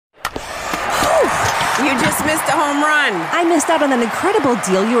You just missed a home run. I missed out on an incredible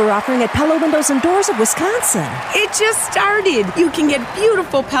deal you were offering at Pella Windows and Doors of Wisconsin. It just started. You can get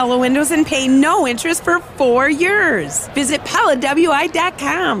beautiful Pella windows and pay no interest for 4 years. Visit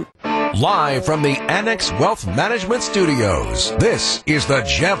PellaWI.com. Live from the Annex Wealth Management Studios, this is the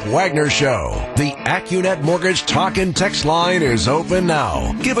Jeff Wagner Show. The AccuNet Mortgage Talk and Text line is open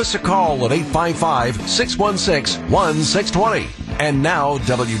now. Give us a call at 855-616-1620. And now,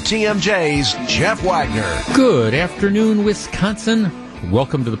 WTMJ's Jeff Wagner. Good afternoon, Wisconsin.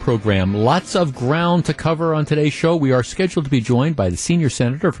 Welcome to the program. Lots of ground to cover on today's show. We are scheduled to be joined by the senior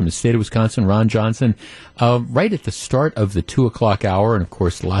senator from the state of Wisconsin, Ron Johnson, right at the start of the 2 o'clock hour. And, of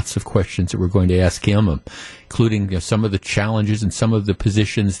course, lots of questions that we're going to ask him, including some of the challenges and some of the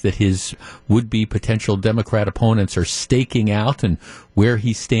positions that his would-be potential Democrat opponents are staking out and where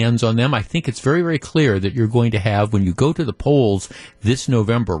he stands on them. I think it's very, very clear that you're going to have, when you go to the polls this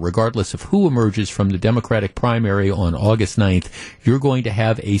November, regardless of who emerges from the Democratic primary on August 9th, you're going to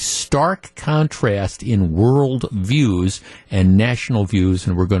have a stark contrast in world views and national views,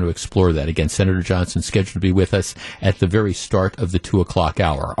 and we're going to explore that. Again, Senator Johnson scheduled to be with us at the very start of the 2 o'clock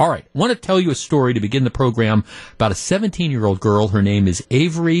hour. All right, I want to tell you a story to begin the program about a 17-year-old girl. Her name is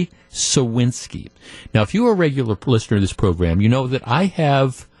Avery Sawinski. Now, if you are a regular listener to this program, you know that I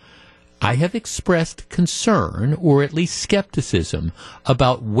have expressed concern, or at least skepticism,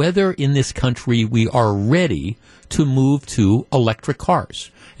 about whether in this country we are ready to move to electric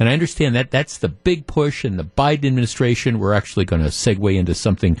cars. And I understand that that's the big push in the Biden administration. We're actually going to segue into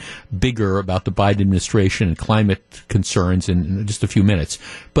something bigger about the Biden administration and climate concerns in just a few minutes.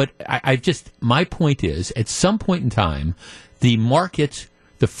 But my point is, at some point in time, the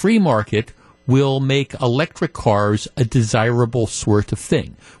free market will make electric cars a desirable sort of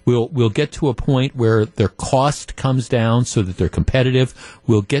thing. We'll get to a point where their cost comes down so that they're competitive.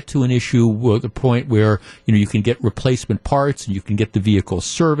 We'll get to an a point where you can get replacement parts and you can get the vehicle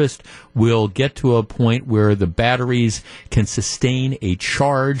serviced. We'll get to a point where the batteries can sustain a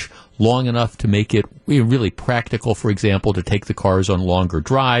charge long enough to make it really practical, for example, to take the cars on longer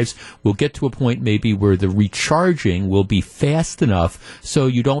drives. We'll get to a point maybe where the recharging will be fast enough so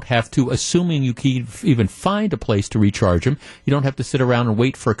you don't have to, assuming you can even find a place to recharge them, you don't have to sit around and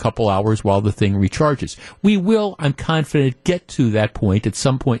wait for a couple hours while the thing recharges. We will, I'm confident, get to that point at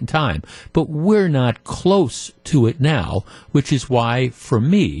some point in time, but we're not close to it now, which is why, for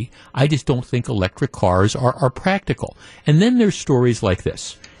me, I just don't think electric cars are practical. And then there's stories like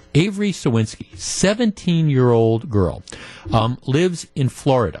this. Avery Sawinski, 17-year-old girl, lives in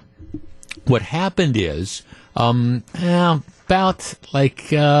Florida. What happened is, about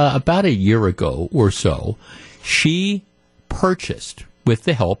a year ago or so, she purchased, with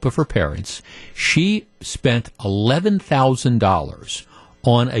the help of her parents, she spent $11,000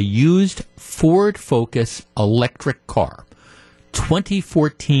 on a used Ford Focus electric car,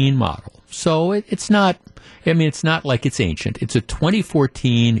 2014 model. So it's not like it's ancient. It's a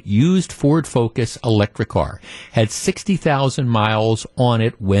 2014 used Ford Focus electric car. Had 60,000 miles on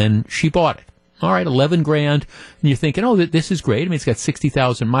it when she bought it. All right, $11,000, and you're thinking, oh, this is great. I mean, it's got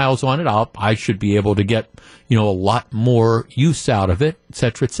 60,000 miles on it. I should be able to get, a lot more use out of it, et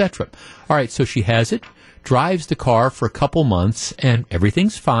cetera, et cetera. All right, so she has it, drives the car for a couple months, and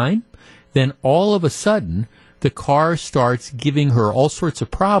everything's fine. Then all of a sudden, the car starts giving her all sorts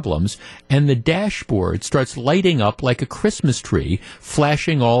of problems, and the dashboard starts lighting up like a Christmas tree,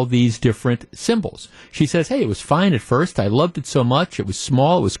 flashing all these different symbols. She says, hey, it was fine at first. I loved it so much. It was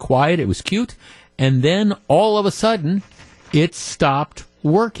small. It was quiet. It was cute. And then all of a sudden, it stopped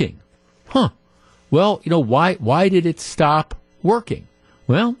working. Well, why did it stop working?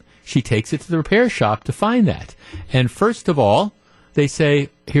 Well, she takes it to the repair shop to find that. And first of all, they say,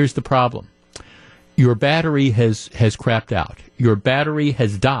 here's the problem. Your battery has crapped out. Your battery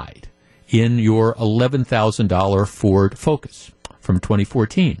has died in your $11,000 Ford Focus from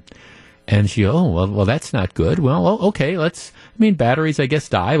 2014. And she, well, that's not good. Well, okay, batteries, I guess,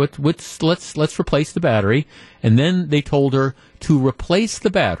 die. Let's replace the battery. And then they told her to replace the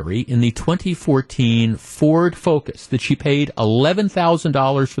battery in the 2014 Ford Focus that she paid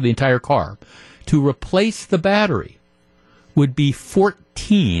 $11,000 for the entire car. To replace the battery would be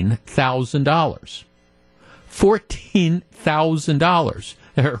 $14,000. $14,000.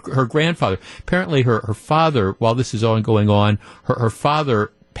 Her grandfather, apparently her father, while this is all going on, her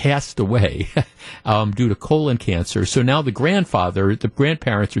father passed away due to colon cancer. So now the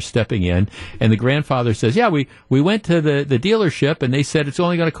grandparents are stepping in, and the grandfather says, yeah, we went to the dealership, and they said it's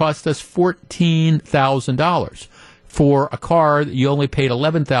only going to cost us $14,000 for a car that you only paid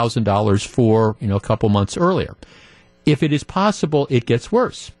 $11,000 for, a couple months earlier. If it is possible, it gets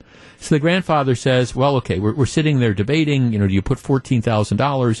worse. So the grandfather says, well, okay, we're sitting there debating, do you put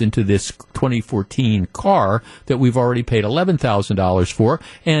 $14,000 into this 2014 car that we've already paid $11,000 for?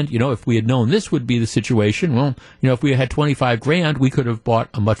 And, if we had known this would be the situation, well, if we had 25 grand, we could have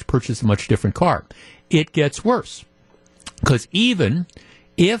purchased a much different car. It gets worse. Because even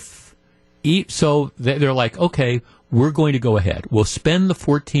if, so they're like, okay, we're going to go ahead. We'll spend the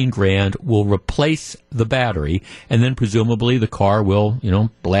 14 grand. We'll replace the battery, and then presumably the car will,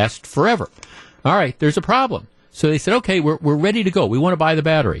 last forever. All right, there's a problem. So they said, okay, we're ready to go. We want to buy the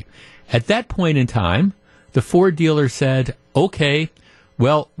battery. At that point in time, the Ford dealer said, okay,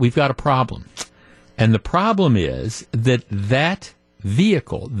 well, we've got a problem. And the problem is that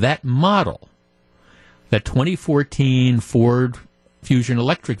vehicle, that model, that 2014 Ford Fusion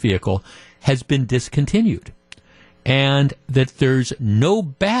electric vehicle has been discontinued. And that there's no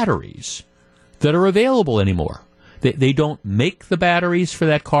batteries that are available anymore. They don't make the batteries for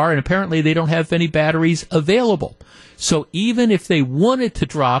that car, and apparently they don't have any batteries available. So even if they wanted to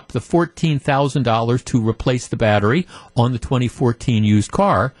drop the $14,000 to replace the battery on the 2014 used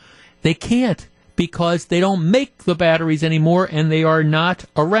car, they can't because they don't make the batteries anymore and they are not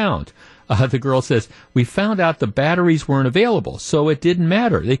around. The girl says, we found out the batteries weren't available, so it didn't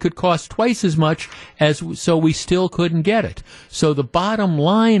matter. They could cost twice as much, so we still couldn't get it. So the bottom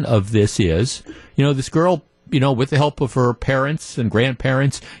line of this is, this girl, with the help of her parents and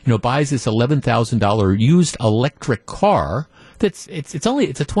grandparents, buys this $11,000 used electric car. It's a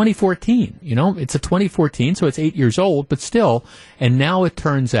 2014, it's a 2014, so it's 8 years old, but still. And now it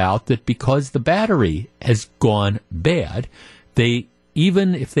turns out that because the battery has gone bad,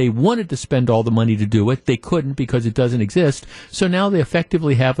 even if they wanted to spend all the money to do it, they couldn't because it doesn't exist. So now they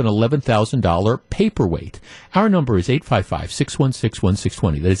effectively have an $11,000 paperweight. Our number is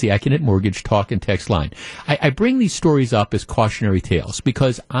 855-616-1620. That is the AccuNet Mortgage talk and text line. I bring these stories up as cautionary tales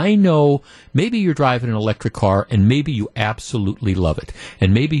because I know maybe you're driving an electric car and maybe you absolutely love it.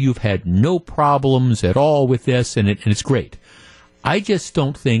 And maybe you've had no problems at all with this and it's great. I just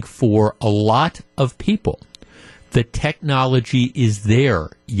don't think for a lot of people the technology is there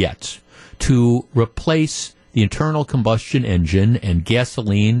yet to replace the internal combustion engine and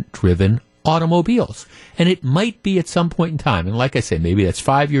gasoline-driven automobiles. And it might be at some point in time. And like I say, maybe that's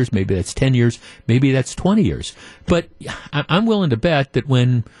 5 years, maybe that's 10 years, maybe that's 20 years. But I'm willing to bet that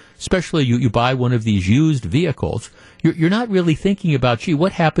when, especially you buy one of these used vehicles, you're not really thinking about, gee,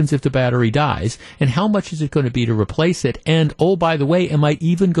 what happens if the battery dies? And how much is it going to be to replace it? And, oh, by the way, am I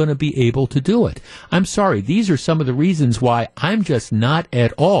even going to be able to do it? I'm sorry. These are some of the reasons why I'm just not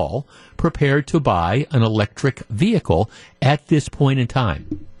at all prepared to buy an electric vehicle at this point in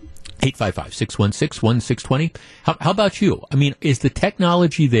time. 855-616-1620. How about you? I mean, is the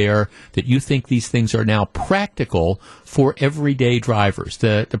technology there that you think these things are now practical for everyday drivers?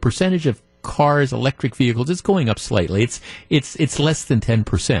 The percentage of cars, electric vehicles, it's going up slightly. It's less than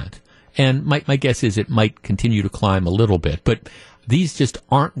 10%. And my guess is it might continue to climb a little bit, but these just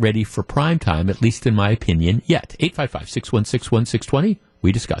aren't ready for prime time, at least in my opinion, yet. 855-616-1620.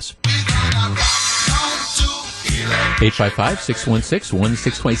 We discuss.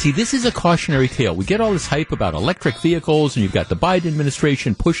 855-616-1620. See, this is a cautionary tale. We get all this hype about electric vehicles, and you've got the Biden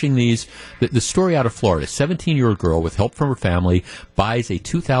administration pushing these. The story out of Florida, a 17-year-old girl with help from her family buys a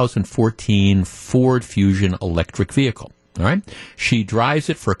 2014 Ford Fusion electric vehicle. All right? She drives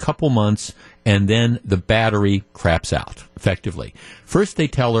it for a couple months, and then the battery craps out, effectively. First, they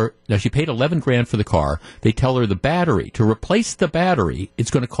tell her, now she paid $11,000 for the car. They tell her the battery, to replace the battery,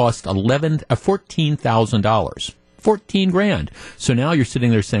 it's going to cost $14,000. $14,000. So now you're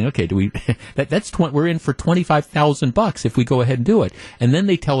sitting there saying, okay, we're in for $25,000 if we go ahead and do it. And then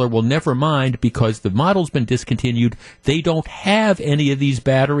they tell her, well, never mind, because the model's been discontinued. They don't have any of these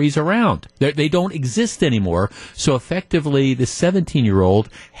batteries around. They don't exist anymore. So effectively, the 17-year-old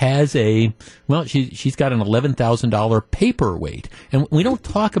has she's got an $11,000 paperweight. And we don't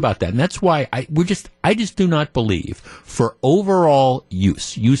talk about that. And that's why I just do not believe for overall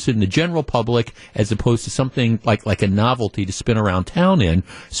use in the general public, as opposed to something like a novelty to spin around town in,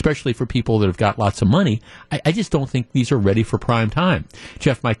 especially for people that have got lots of money. I just don't think these are ready for prime time.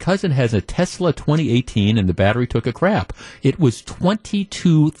 Jeff, my cousin has a Tesla 2018 and the battery took a crap. It was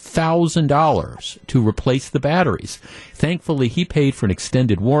 $22,000 to replace the batteries. Thankfully, he paid for an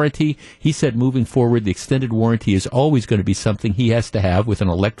extended warranty. He said moving forward, the extended warranty is always going to be something he has to have with an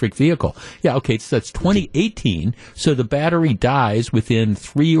electric vehicle. Yeah, okay, so that's 2018, so the battery dies within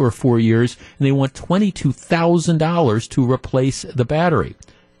 3 or 4 years, and they want $22,000 to replace the battery.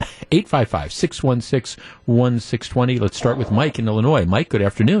 855-616-1620. Let's start with Mike in Illinois. Mike, good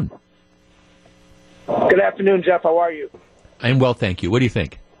afternoon. Good afternoon, Jeff. How are you? I'm well, thank you. What do you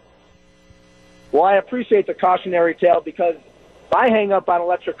think? Well, I appreciate the cautionary tale because my hang-up on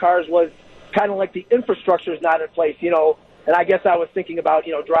electric cars was kind of like the infrastructure is not in place, and I guess I was thinking about,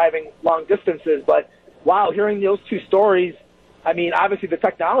 driving long distances. But, wow, hearing those two stories, I mean, obviously the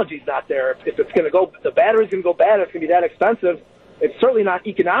technology's not there. If it's going to go, the battery's going to go bad, it's going to be that expensive. It's certainly not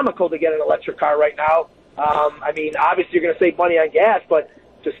economical to get an electric car right now. I mean, obviously you're going to save money on gas, but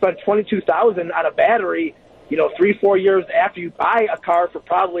to spend $22,000 on a battery, 3-4 years after you buy a car for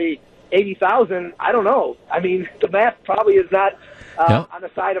probably $80,000, I don't know. I mean, the math probably is not on the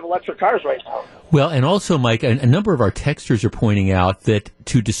side of electric cars right now. Well, and also, Mike, a number of our texters are pointing out that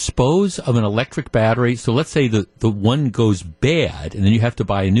to dispose of an electric battery, so let's say the one goes bad and then you have to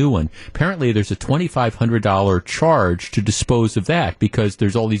buy a new one. Apparently, there's a $2,500 charge to dispose of that because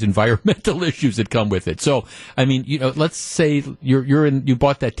there's all these environmental issues that come with it. So, I mean, let's say you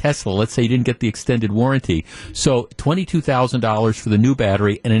bought that Tesla. Let's say you didn't get the extended warranty. So, $22,000 for the new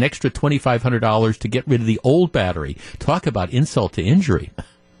battery and an extra $2,500 to get rid of the old battery. Talk about insult to injury.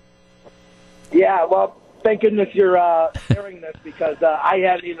 Yeah, well, thank goodness you're sharing this because I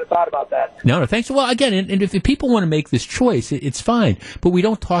hadn't even thought about that. No, thanks. Well, again, and if people want to make this choice, it's fine. But we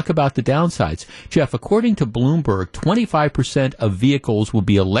don't talk about the downsides. Jeff, according to Bloomberg, 25% of vehicles will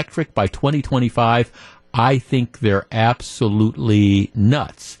be electric by 2025. I think they're absolutely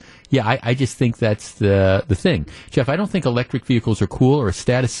nuts. Yeah, I just think that's the thing. Jeff, I don't think electric vehicles are cool or a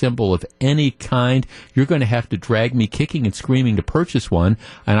status symbol of any kind. You're going to have to drag me kicking and screaming to purchase one,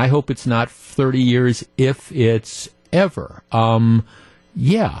 and I hope it's not 30 years if it's ever.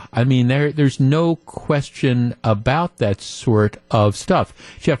 Yeah, I mean, there's no question about that sort of stuff.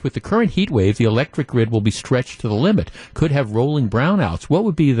 Jeff, with the current heat wave, the electric grid will be stretched to the limit. Could have rolling brownouts. What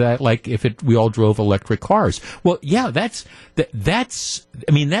would be that like if we all drove electric cars? Well, yeah, that's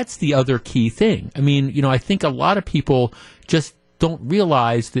the other key thing. I mean, I think a lot of people just don't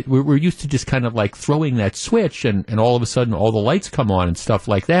realize that we're used to just kind of like throwing that switch and all of a sudden all the lights come on and stuff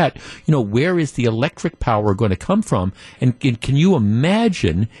like that. Where is the electric power going to come from? And can you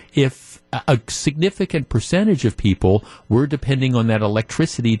imagine if a significant percentage of people were depending on that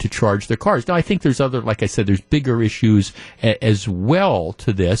electricity to charge their cars? Now, I think there's like I said, there's bigger issues as well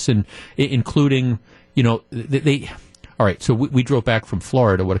to this, and including, they all right, so we drove back from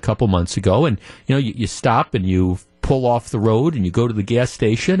Florida, a couple months ago, and, you stop and you pull off the road and you go to the gas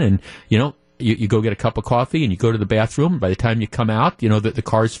station and, you go get a cup of coffee and you go to the bathroom. By the time you come out, the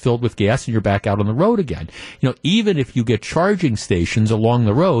car's filled with gas and you're back out on the road again. Even if you get charging stations along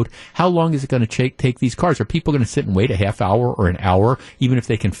the road, how long is it going to take these cars? Are people going to sit and wait a half hour or an hour, even if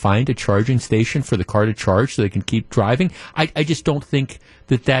they can find a charging station for the car to charge so they can keep driving? I just don't think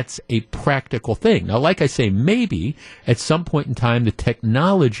that that's a practical thing. Now, like I say, maybe at some point in time the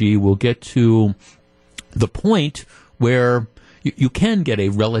technology will get to the point where you can get a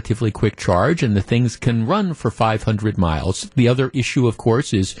relatively quick charge and the things can run for 500 miles. The other issue, of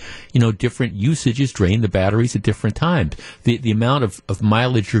course, is, different usages drain the batteries at different times. The amount of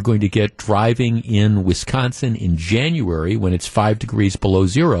mileage you're going to get driving in Wisconsin in January when it's 5 degrees below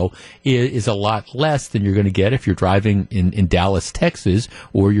zero is a lot less than you're going to get if you're driving in Dallas, Texas,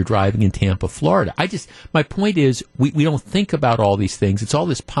 or you're driving in Tampa, Florida. My point is, we don't think about all these things. It's all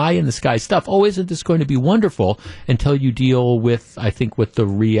this pie in the sky stuff. Oh, isn't this going to be wonderful until you deal with, I think, what the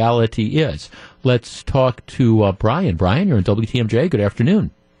reality is. Let's talk to Brian. Brian, you're on WTMJ. Good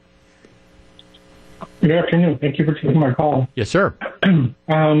afternoon. Good afternoon. Thank you for taking my call. Yes, sir.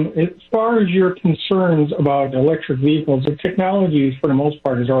 As far as your concerns about electric vehicles, the technology, for the most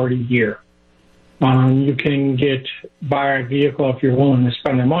part, is already here. You can buy a vehicle if you're willing to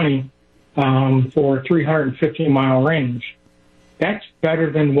spend the money for 350-mile range. That's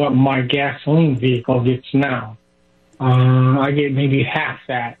better than what my gasoline vehicle gets now. I get maybe half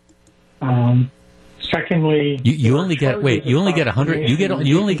that. Secondly, you only get 100.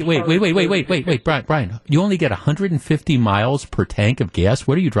 Brian, you only get 150 miles per tank of gas.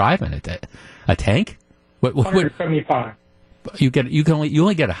 What are you driving at? A tank? What? 175. You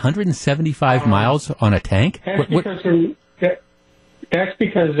only get 175 miles on a tank. That's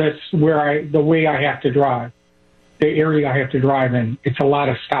because that's the way I have to drive, the area I have to drive in. It's a lot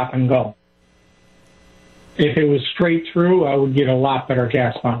of stop and go. If it was straight through, I would get a lot better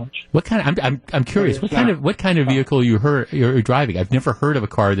gas mileage. What kind? I'm curious. What kind of vehicle you're driving? I've never heard of a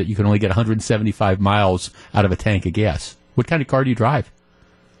car that you can only get 175 miles out of a tank of gas. What kind of car do you drive?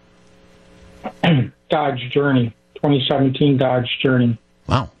 Dodge Journey, 2017 Dodge Journey.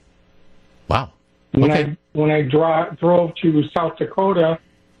 Wow. When I drove to South Dakota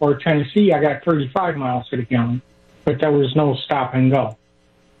or Tennessee, I got 35 miles to the gallon, but there was no stop and go.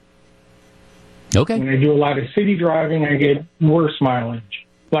 Okay. When I do a lot of city driving, I get worse mileage,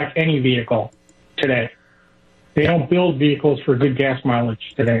 like any vehicle. today. They don't build vehicles for good gas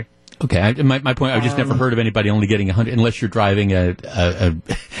mileage today. Okay, my point. I've just never heard of anybody only getting 100 unless you're driving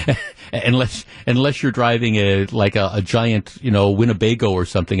unless you're driving a giant Winnebago or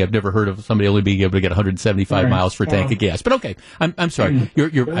something. I've never heard of somebody only being able to get 175 miles for a tank of gas. But okay, I'm sorry.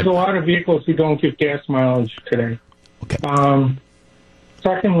 There's a lot of vehicles who don't get gas mileage today. Okay.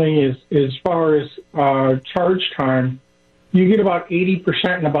 Secondly, as far as charge time, you get about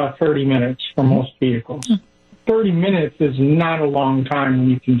 80% in about 30 minutes for most vehicles. 30 minutes is not a long time when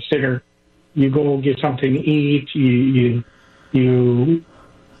you consider you go get something to eat, you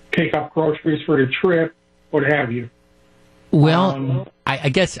pick up groceries for the trip, what have you. Well, I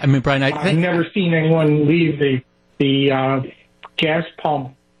guess, Brian, I've never seen anyone leave the gas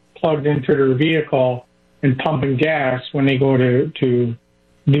pump plugged into their vehicle and pumping gas when they go to do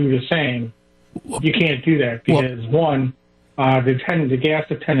the same. You can't do that because, the gas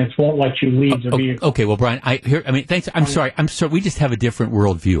attendants won't let you leave the vehicle. Okay, well, Brian, thanks. I'm sorry. We just have a different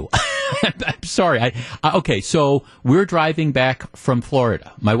worldview. I'm sorry. Okay, so we're driving back from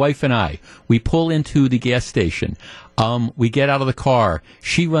Florida. My wife and I, we pull into the gas station. We get out of the car.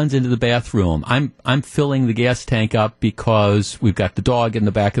 She runs into the bathroom. I'm filling the gas tank up because we've got the dog in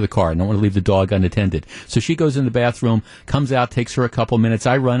the back of the car. I don't want to leave the dog unattended. So she goes in the bathroom, comes out, takes her a couple minutes.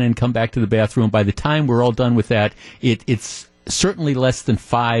 I run in, come back to the bathroom. By the time we're all done with that, it's certainly less than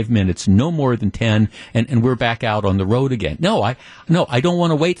 5 minutes, no more than 10, and we're back out on the road again. No, I don't want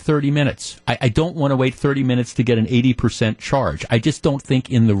to wait 30 minutes. I don't want to wait 30 minutes to get an 80% charge. I just don't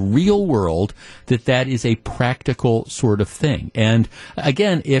think in the real world that is a practical sort of thing. And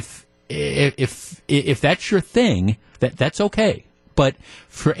again, if that's your thing, that's okay. But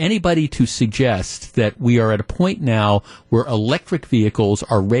for anybody to suggest that we are at a point now where electric vehicles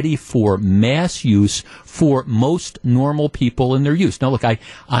are ready for mass use for most normal people in their use. Now, look, I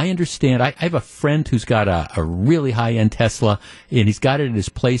understand. I have a friend who's got a really high-end Tesla, and he's got it at his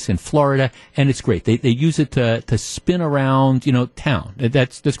place in Florida, and it's great. They use it to spin around, town.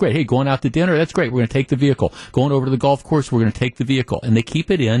 That's great. Hey, going out to dinner, that's great. We're going to take the vehicle. Going over to the golf course, we're going to take the vehicle. And they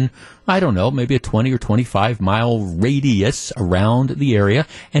keep it in, I don't know, maybe a 20 or 25-mile radius around the area,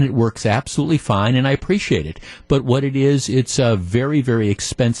 and it works absolutely fine, and I appreciate it. But what it is, it's a very, very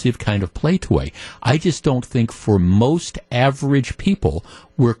expensive kind of play toy. I just don't think for most average people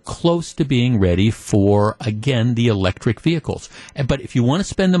we're close to being ready for, again, the electric vehicles. But if you want to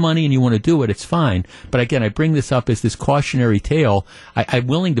spend the money and you want to do it, it's fine. But again, I bring this up as this cautionary tale. I'm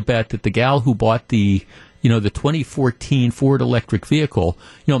willing to bet that the gal who bought the 2014 Ford electric vehicle,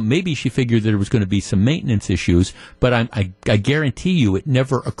 maybe she figured that there was going to be some maintenance issues, but I guarantee you it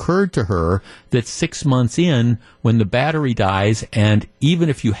never occurred to her that 6 months in, when the battery dies, and even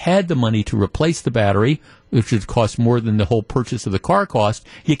if you had the money to replace the battery, which would cost more than the whole purchase of the car cost,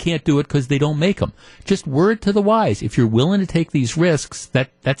 you can't do it because they don't make them. Just word to the wise, if you're willing to take these risks,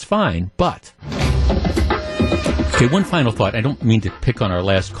 that's fine, but... Okay, one final thought. I don't mean to pick on our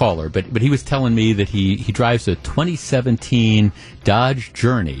last caller, but he was telling me that he drives a 2017 Dodge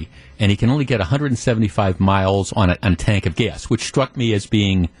Journey, and he can only get 175 miles on a tank of gas, which struck me as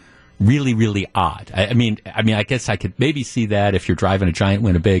being really, really odd. I mean, I guess I could maybe see that if you're driving a giant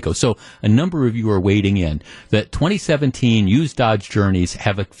Winnebago. So a number of you are wading in. The 2017 used Dodge Journeys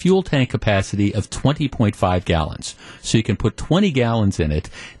have a fuel tank capacity of 20.5 gallons. So you can put 20 gallons in it.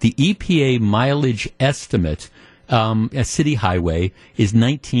 The EPA mileage estimate, a city highway, is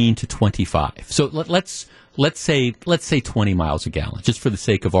 19 to 25. So let's say 20 miles a gallon, just for the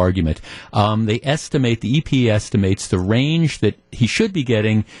sake of argument. The EPA estimates the range that he should be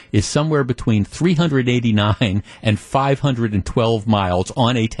getting is somewhere between 389 and 512 miles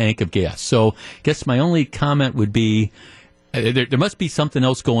on a tank of gas. So I guess my only comment would be, there must be something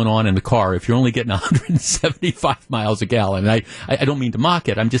else going on in the car if you're only getting 175 miles a gallon. And I don't mean to mock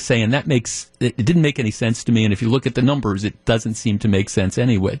it. I'm just saying it didn't make any sense to me. And if you look at the numbers, it doesn't seem to make sense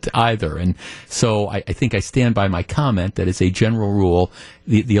anyway either. And so I think I stand by my comment that as a general rule,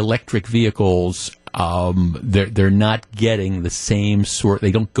 the electric vehicles, they're not getting the same sort.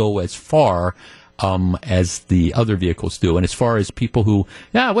 They don't go as far as the other vehicles do. And as far as people who,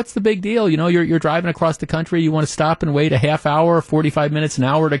 what's the big deal? You're driving across the country, you want to stop and wait a half hour, 45 minutes, an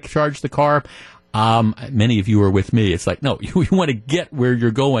hour to charge the car. Many of you are with me. It's like, no, you want to get where you're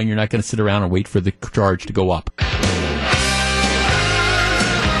going. You're not going to sit around and wait for the charge to go up.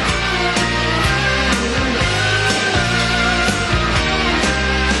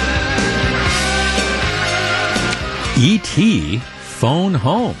 E.T. Phone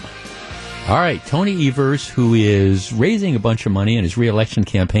Home. All right, Tony Evers, who is raising a bunch of money in his re-election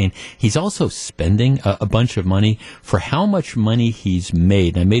campaign, he's also spending a bunch of money. For how much money he's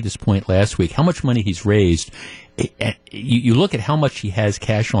made, and I made this point last week, how much money he's raised. You look at how much he has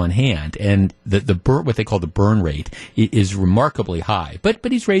cash on hand, and the burn, what they call the burn rate, is remarkably high. But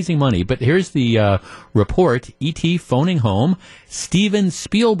he's raising money. But here's the report: E.T. phoning home Steven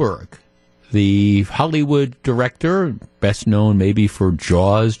Spielberg, the Hollywood director, best known maybe for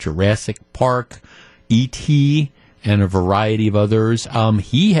Jaws, Jurassic Park, E.T., and a variety of others.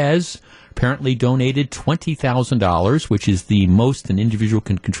 He has apparently donated $20,000, which is the most an individual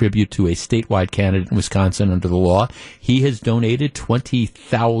can contribute to a statewide candidate in Wisconsin under the law. He has donated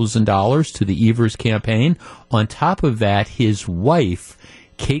 $20,000 to the Evers campaign. On top of that, his wife,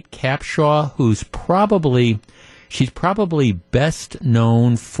 Kate Capshaw, she's probably best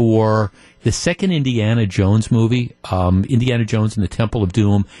known for the second Indiana Jones movie, Indiana Jones and the Temple of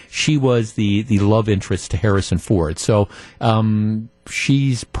Doom. She was the love interest to Harrison Ford. So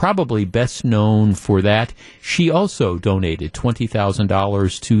she's probably best known for that. She also donated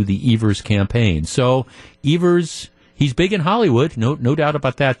 $20,000 to the Evers campaign. So Evers, he's big in Hollywood, no doubt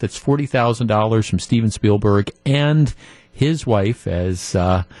about that. That's $40,000 from Steven Spielberg and his wife, as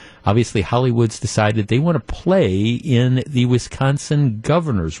obviously Hollywood's decided they want to play in the Wisconsin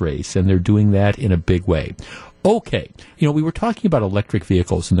governor's race, and they're doing that in a big way. Okay, we were talking about electric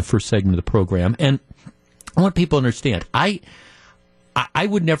vehicles in the first segment of the program, and I want people to understand, I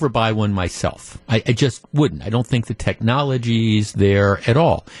would never buy one myself. I just wouldn't. I don't think the technology's there at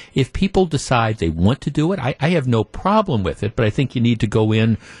all. If people decide they want to do it, I have no problem with it, but I think you need to go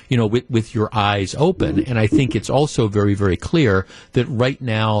in, with your eyes open. And I think it's also very, very clear that right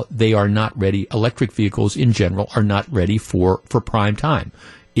now they are not ready. Electric vehicles in general are not ready for prime time.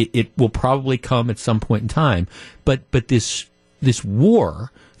 It will probably come at some point in time, but this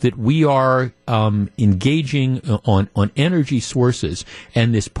war that we are engaging on energy sources,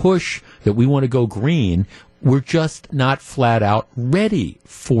 and this push that we want to go green, we're just not flat out ready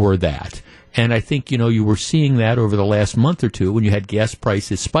for that. And I think, you were seeing that over the last month or two when you had gas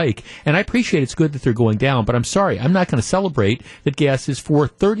prices spike. And I appreciate it's good that they're going down, but I'm sorry, I'm not going to celebrate that gas is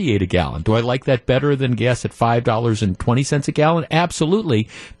 $4.38 a gallon. Do I like that better than gas at $5.20 a gallon? Absolutely.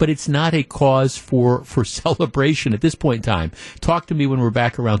 But it's not a cause for celebration at this point in time. Talk to me when we're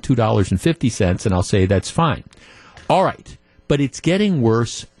back around $2.50, and I'll say that's fine. All right. But it's getting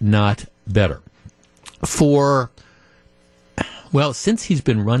worse, not better. Since he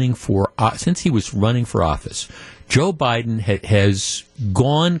was running for office, Joe Biden has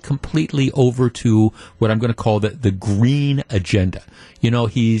gone completely over to what I'm going to call the green agenda.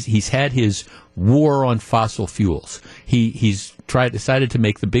 He's had his war on fossil fuels. He's decided to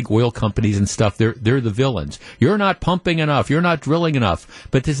make the big oil companies and stuff, they're the villains. You're not pumping enough. You're not drilling enough.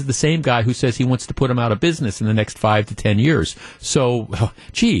 But this is the same guy who says he wants to put them out of business in the next 5 to 10 years. So,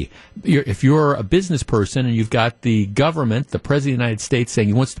 if you're a business person and you've got the government, the President of the United States, saying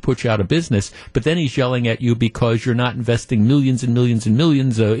he wants to put you out of business, but then he's yelling at you because you're not investing millions and millions and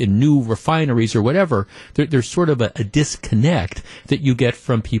millions in new refineries or whatever, there's sort of a disconnect that you get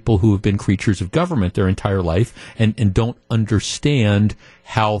from people who have been creatures of government their entire life and don't understand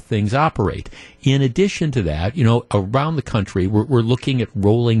how things operate. In addition to that, around the country, we're looking at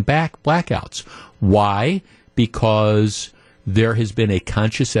rolling back blackouts. Why? Because there has been a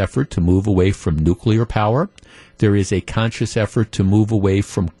conscious effort to move away from nuclear power. There is a conscious effort to move away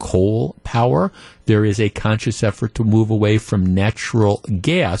from coal power. There is a conscious effort to move away from natural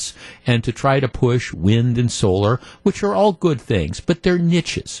gas and to try to push wind and solar, which are all good things, but they're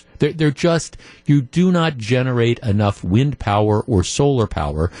niches. They're just, you do not generate enough wind power or solar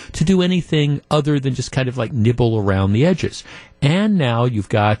power to do anything other than just kind of like nibble around the edges. And now you've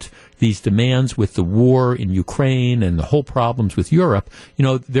got these demands with the war in Ukraine and the whole problems with Europe.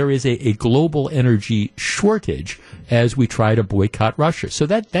 There is a global energy shortage as we try to boycott Russia. So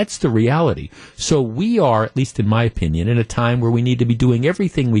that's the reality. So we are, at least in my opinion, in a time where we need to be doing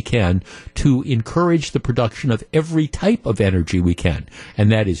everything we can to encourage the production of every type of energy we can.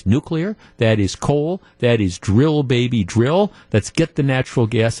 And that is nuclear, that is coal, that is drill, baby, drill. Let's get the natural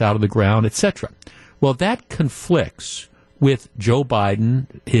gas out of the ground, etc. Well, that conflicts with Joe Biden,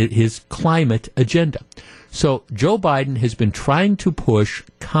 his climate agenda. So Joe Biden has been trying to push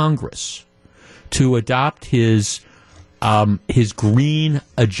Congress to adopt his green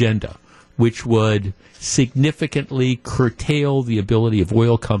agenda, which would significantly curtail the ability of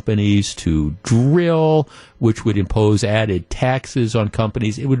oil companies to drill, which would impose added taxes on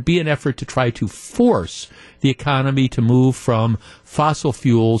companies. It would be an effort to try to force the economy to move from fossil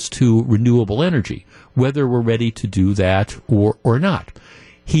fuels to renewable energy, whether we're ready to do that or not.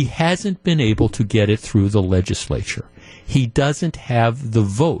 he hasn't been able to get it through the legislature. He doesn't have the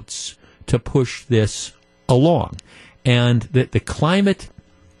votes to push this along. And the climate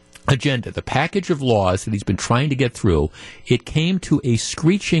agenda, the package of laws that he's been trying to get through, it came to a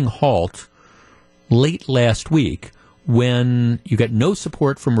screeching halt late last week when you got no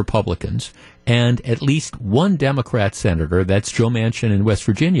support from Republicans, and at least one Democrat senator, that's Joe Manchin in West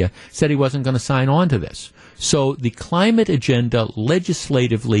Virginia, said he wasn't going to sign on to this. So the climate agenda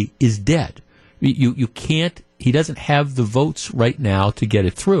legislatively is dead. You can't, he doesn't have the votes right now to get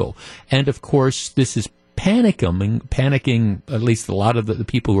it through. And of course, this is panicking at least a lot of the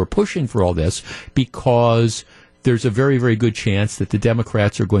people who are pushing for all this, because there's a very, very good chance that the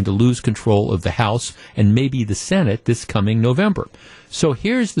Democrats are going to lose control of the House and maybe the Senate this coming November. So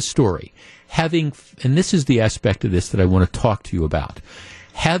here's the story. And this is the aspect of this that I want to talk to you about.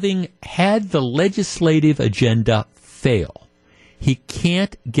 Having had the legislative agenda fail, he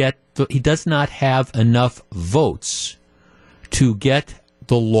does not have enough votes to get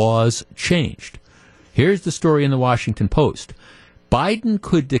the laws changed. Here's the story in the Washington Post. Biden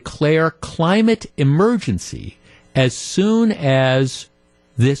could declare climate emergency as soon as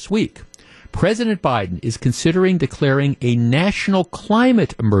this week. President Biden is considering declaring a national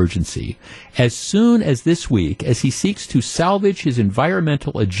climate emergency as soon as this week as he seeks to salvage his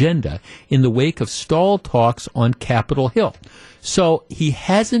environmental agenda in the wake of stalled talks on Capitol Hill. So he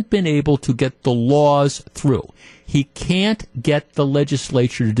hasn't been able to get the laws through. He can't get the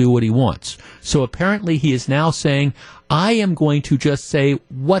legislature to do what he wants. So apparently he is now saying, I am going to just say,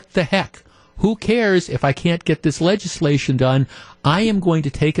 what the heck? Who cares if I can't get this legislation done? I am going to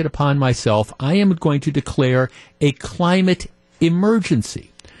take it upon myself. I am going to declare a climate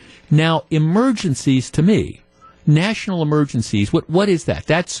emergency. Now, emergencies to me, national emergencies, what is that?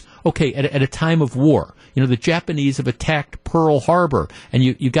 That's, okay, at a time of war. You know, the Japanese have attacked Pearl Harbor, and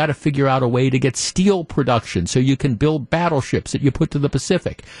you got to figure out a way to get steel production so you can build battleships that you put to the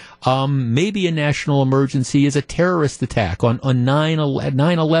Pacific. Maybe a national emergency is a terrorist attack. On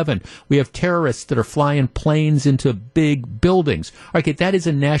 9/11, we have terrorists that are flying planes into big buildings. Okay, that is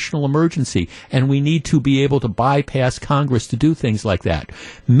a national emergency, and we need to be able to bypass Congress to do things like that.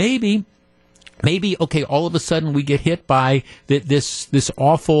 Maybe, okay, all of a sudden we get hit by this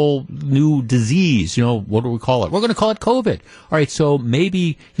awful new disease. You know, what do we call it? We're going to call it COVID. All right, so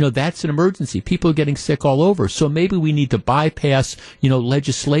maybe, that's an emergency. People are getting sick all over. So maybe we need to bypass,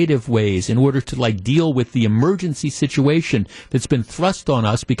 legislative ways in order to, deal with the emergency situation that's been thrust on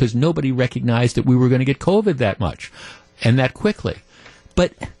us because nobody recognized that we were going to get COVID that much and that quickly.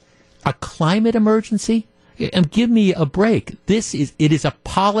 But a climate emergency? And give me a break. It is a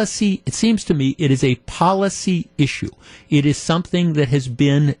policy, it seems to me, it is a policy issue. It is something that has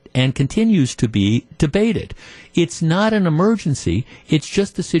been and continues to be debated. It's not an emergency. It's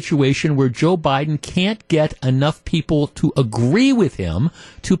just a situation where Joe Biden can't get enough people to agree with him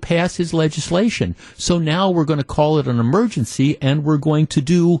to pass his legislation. So now we're going to call it an emergency, and we're going to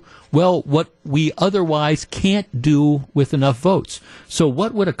do, what we otherwise can't do with enough votes. So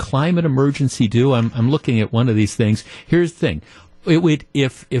what would a climate emergency do? I'm looking at one of these things. Here's the thing. It would,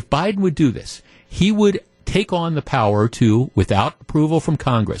 if Biden would do this, he would take on the power to, without approval from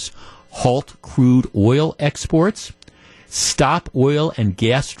Congress, halt crude oil exports, stop oil and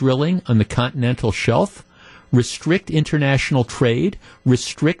gas drilling on the continental shelf, restrict international trade,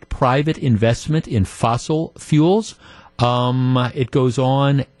 restrict private investment in fossil fuels. It goes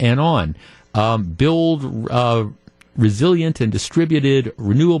on and on. Build resilient and distributed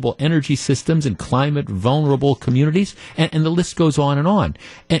renewable energy systems in climate vulnerable communities, and the list goes on and on.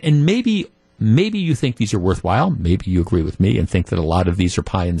 And maybe you think these are worthwhile. Maybe you agree with me and think that a lot of these are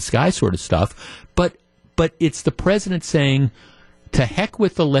pie in the sky sort of stuff. But it's the president saying, to heck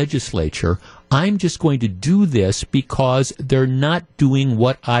with the legislature. I'm just going to do this because they're not doing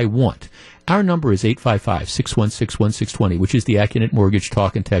what I want. Our number is 855-616-1620, which is the AccuNet Mortgage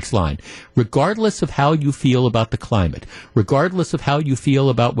Talk and Text line. Regardless of how you feel about the climate, regardless of how you feel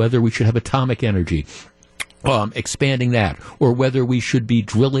about whether we should have atomic energy, expanding that, or whether we should be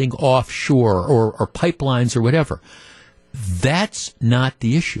drilling offshore or pipelines or whatever. That's not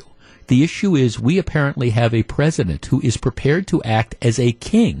the issue. The issue is we apparently have a president who is prepared to act as a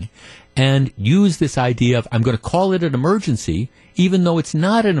king and use this idea of, I'm going to call it an emergency, even though it's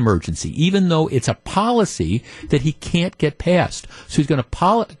not an emergency, even though it's a policy that he can't get passed. So he's going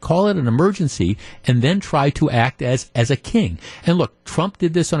to call it an emergency and then try to act as a king. And look, Trump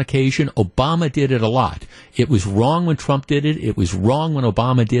did this on occasion. Obama did it a lot. It was wrong when Trump did it. It was wrong when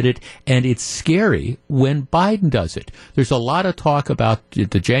Obama did it. And it's scary when Biden does it. There's a lot of talk about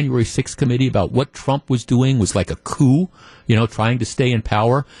the January 6th committee about what Trump was doing was like a coup, trying to stay in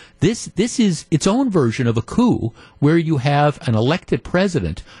power. This is its own version of a coup where you have an elected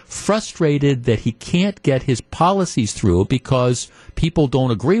president frustrated that he can't get his policies through because people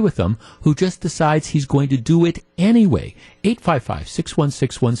don't agree with him, who just decides he's going to do it anyway.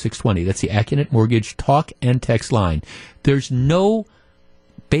 855-616-1620. That's the AccuNet Mortgage talk and text line. There's no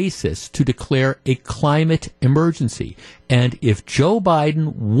basis to declare a climate emergency. And if Joe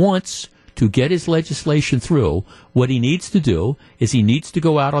Biden wants to get his legislation through, what he needs to do is he needs to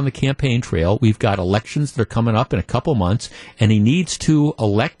go out on the campaign trail. We've got elections that are coming up in a couple months, and he needs to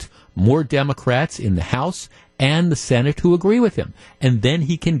elect more Democrats in the House and the Senate who agree with him. And then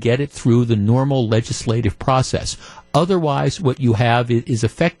he can get it through the normal legislative process. Otherwise, what you have is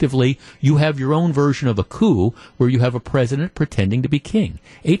effectively, you have your own version of a coup where you have a president pretending to be king.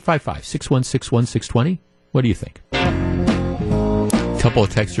 855-616-1620. What do you think? Couple of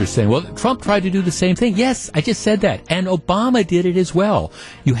texters saying, well, Trump tried to do the same thing. Yes, I just said that. And Obama did it as well.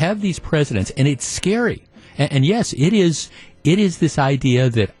 You have these presidents, and it's scary. And yes, it is this idea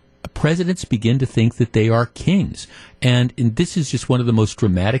that presidents begin to think that they are kings. And this is just one of the most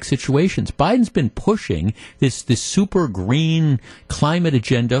dramatic situations. Biden's been pushing this super green climate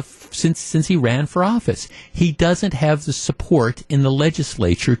agenda since he ran for office. He doesn't have the support in the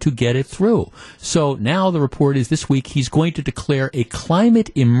legislature to get it through. So now the report is this week he's going to declare a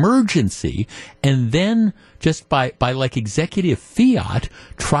climate emergency and then just by like executive fiat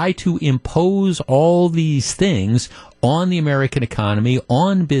try to impose all these things on the American economy,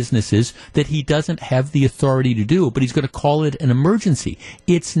 on businesses that he doesn't have the authority to do, but he's going to call it an emergency.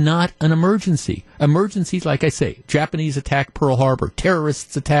 It's not an emergency. Emergencies, like I say, Japanese attack Pearl Harbor,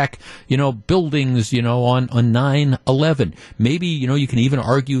 terrorists attack, buildings, on 9/11. Maybe, you can even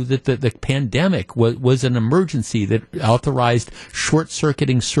argue that the pandemic was an emergency that authorized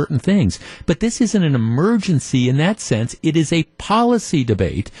short-circuiting certain things. But this isn't an emergency in that sense. It is a policy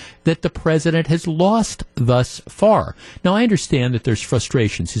debate that the president has lost thus far. Now, I understand that there's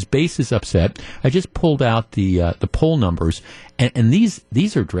frustrations. His base is upset. I just pulled out the poll numbers, and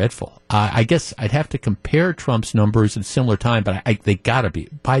these are dreadful. I guess I'd have to compare Trump's numbers at a similar time, but they gotta be,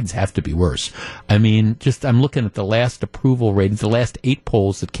 Biden's have to be worse. I mean, I'm looking at the last approval ratings, the last 8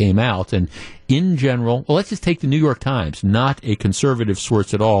 polls that came out, and in general, well, let's just take the New York Times, not a conservative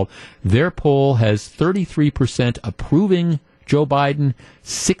source at all. Their poll has 33% approving Joe Biden,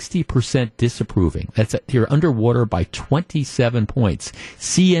 60% disapproving. You're underwater by 27 points.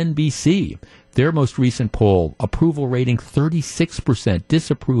 CNBC, their most recent poll, approval rating 36%,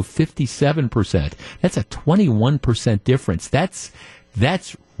 disapprove 57%. That's a 21% difference. That's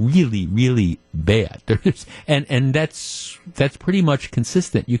really, really bad. And that's pretty much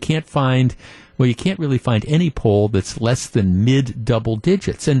consistent. You can't really find any poll that's less than mid-double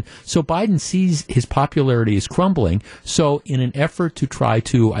digits. And so Biden sees his popularity is crumbling. So in an effort to try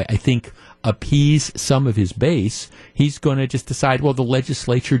to, I think, appease some of his base, he's going to just decide, well, the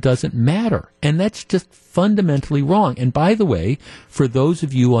legislature doesn't matter. And that's just fundamentally wrong. And by the way, for those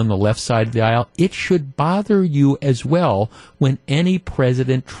of you on the left side of the aisle, it should bother you as well when any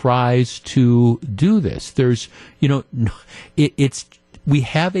president tries to do this. We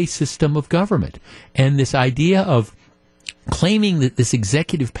have a system of government, and this idea of claiming that this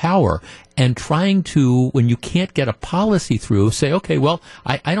executive power and trying to, when you can't get a policy through, say, okay, well,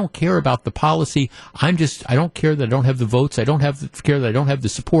 I don't care about the policy. I don't care that I don't have the votes. I don't care that I don't have the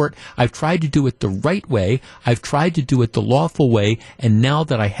support. I've tried to do it the right way. I've tried to do it the lawful way. And now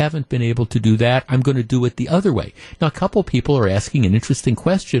that I haven't been able to do that, I'm going to do it the other way. Now, a couple people are asking an interesting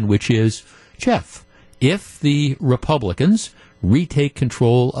question, which is, Jeff, if the Republicans retake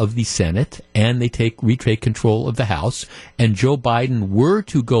control of the Senate and they retake control of the House, and Joe Biden were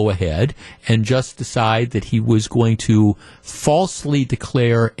to go ahead and just decide that he was going to falsely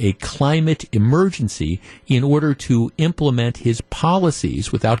declare a climate emergency in order to implement his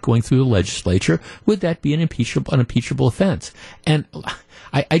policies without going through the legislature, would that be an impeachable offense? And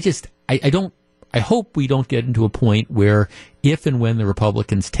I hope we don't get into a point where if and when the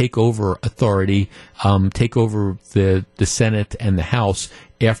Republicans take over authority, take over the Senate and the House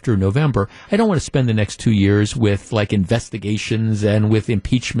after November, I don't want to spend the next 2 years with like investigations and with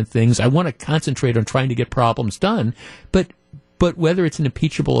impeachment things. I want to concentrate on trying to get problems done. But But whether it's an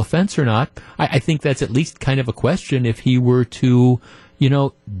impeachable offense or not, I think that's at least kind of a question if he were to,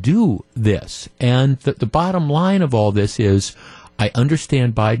 do this. And the bottom line of all this is, I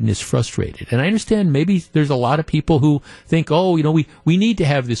understand Biden is frustrated, and I understand maybe there's a lot of people who think, we need to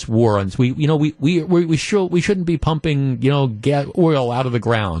have this war on this. We shouldn't be pumping, gas, oil out of the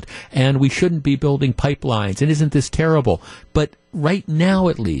ground, and we shouldn't be building pipelines. And isn't this terrible? But right now,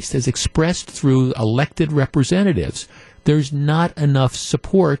 at least, as expressed through elected representatives, there's not enough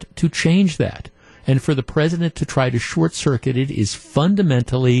support to change that. And for the president to try to short circuit it is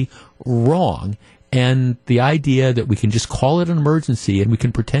fundamentally wrong. And the idea that we can just call it an emergency and we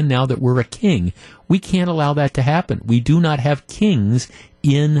can pretend now that we're a king, we can't allow that to happen. We do not have kings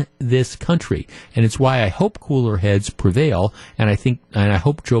in this country. And it's why I hope cooler heads prevail, and I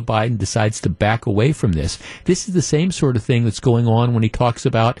hope Joe Biden decides to back away from this. This is the same sort of thing that's going on when he talks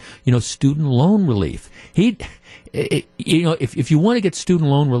about, student loan relief. If you want to get student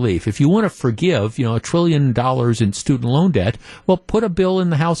loan relief, if you want to forgive, $1 trillion in student loan debt, well, put a bill in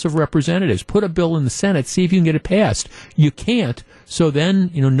the House of Representatives, put a bill in the Senate, see if you can get it passed. You can't. So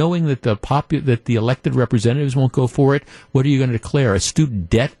then, knowing that the elected representatives won't go for it, what are you going to declare? A student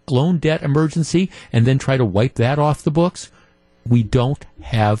loan debt emergency and then try to wipe that off the books? We don't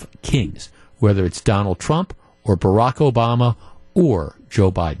have kings, whether it's Donald Trump or Barack Obama or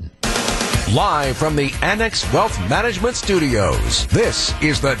Joe Biden. Live from the Annex Wealth Management Studios, this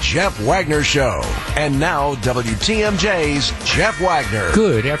is the Jeff Wagner Show. And now, WTMJ's Jeff Wagner.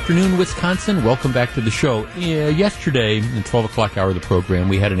 Good afternoon, Wisconsin. Welcome back to the show. Yesterday, in the 12 o'clock hour of the program,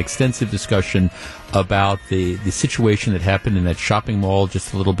 we had an extensive discussion about the situation that happened in that shopping mall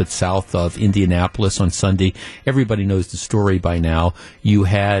just a little bit south of Indianapolis on Sunday. Everybody knows the story by now. You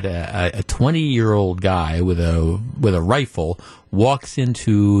had a 20-year-old guy with a rifle walks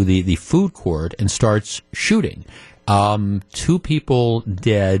into the food court and starts shooting. 2 people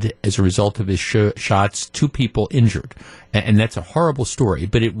dead as a result of his shots, 2 people injured. And that's a horrible story,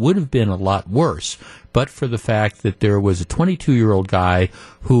 but it would have been a lot worse but for the fact that there was a 22-year-old guy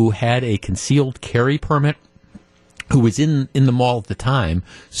who had a concealed carry permit, who was in the mall at the time,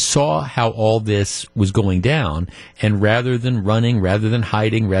 saw how all this was going down, and rather than running, rather than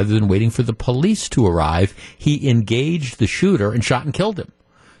hiding, rather than waiting for the police to arrive, he engaged the shooter and shot and killed him.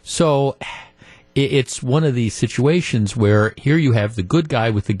 So it's one of these situations where here you have the good guy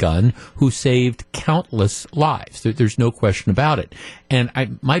with the gun who saved countless lives. There's no question about it.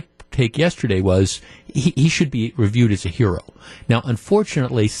 And my take yesterday was he should be reviewed as a hero. Now,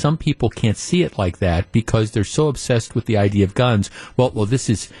 unfortunately, some people can't see it like that because they're so obsessed with the idea of guns. Well, this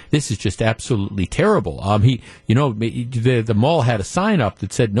is just absolutely terrible. The mall had a sign up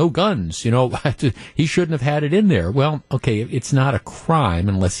that said no guns. He shouldn't have had it in there. Well, okay, it's not a crime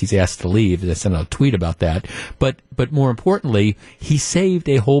unless he's asked to leave. I sent out a tweet about that. But more importantly, he saved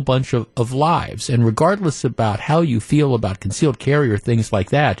a whole bunch of lives. And regardless about how you feel about concealed carry or things like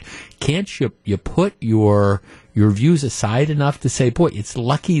that, can't you put your views aside enough to say, boy, it's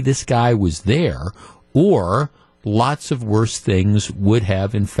lucky this guy was there, or lots of worse things would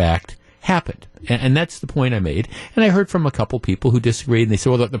have, in fact, happened. And that's the point I made. And I heard from a couple people who disagreed, and they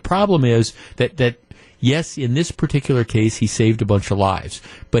said, well, the problem is that yes, in this particular case, he saved a bunch of lives,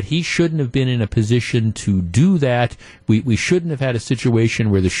 but he shouldn't have been in a position to do that. We shouldn't have had a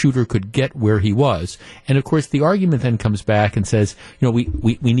situation where the shooter could get where he was. And, of course, the argument then comes back and says,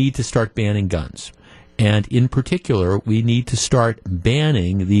 we need to start banning guns. And in particular, we need to start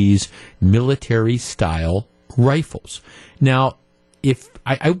banning these military-style rifles. Now, if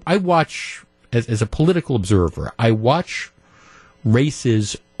I watch, as a political observer, I watch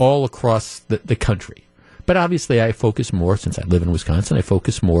races all across the country. But obviously I focus more, since I live in Wisconsin, I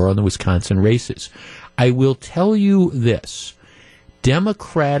focus more on the Wisconsin races. I will tell you this.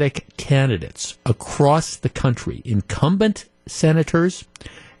 Democratic candidates across the country, incumbent senators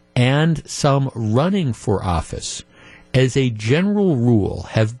and some running for office, as a general rule,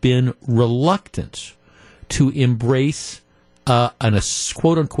 have been reluctant to embrace an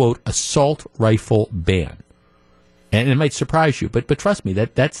quote-unquote assault rifle ban. And it might surprise you, but trust me,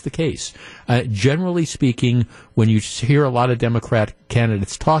 that's the case. Generally speaking, when you hear a lot of Democrat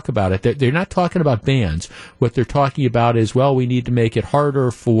candidates talk about it, they're not talking about bans. What they're talking about is, well, we need to make it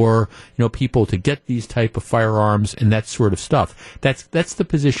harder for people to get these type of firearms and that sort of stuff. That's the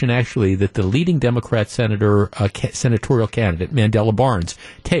position actually that the leading Democrat senatorial candidate, Mandela Barnes,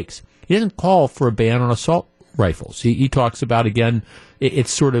 takes. He doesn't call for a ban on assault rifles. He talks about, again,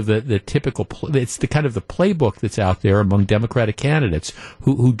 it's sort of the typical, it's the kind of the playbook that's out there among Democratic candidates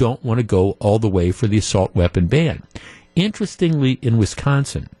who don't want to go all the way for the assault weapon ban. Interestingly, in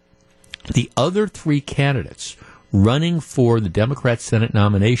Wisconsin, the other 3 candidates running for the Democrat Senate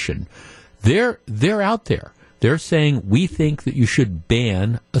nomination, they're out there. They're saying, we think that you should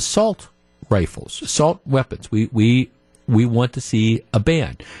ban assault rifles, assault weapons. We want to see a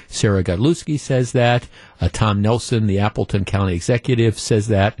ban. Sarah Godlewski says that. Tom Nelson, the Appleton County executive, says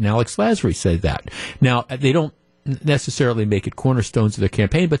that. And Alex Lasry said that. Now, they don't necessarily make it cornerstones of their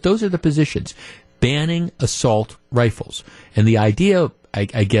campaign, but those are the positions. Banning assault rifles. And the idea, I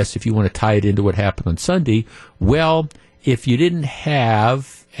guess, if you want to tie it into what happened on Sunday, well, if you didn't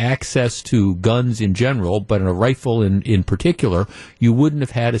have access to guns in general, but a rifle in particular, you wouldn't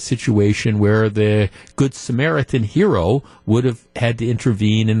have had a situation where the Good Samaritan hero would have had to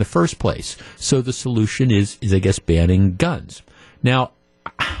intervene in the first place. So the solution is I guess, banning guns. Now,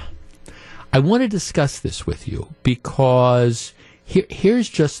 I want to discuss this with you because here's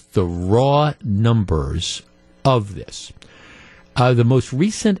just the raw numbers of this. The most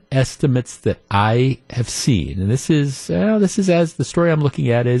recent estimates that I have seen, and this is as the story I'm looking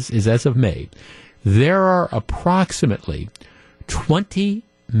at is as of May, there are approximately 20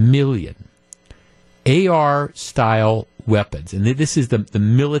 million AR-style weapons, and this is the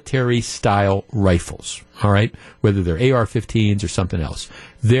military-style rifles, all right, whether they're AR-15s or something else.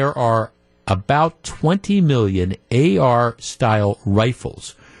 There are about 20 million AR-style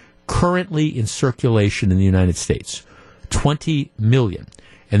rifles currently in circulation in the United States. 20 million.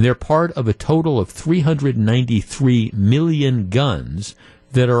 And they're part of a total of 393 million guns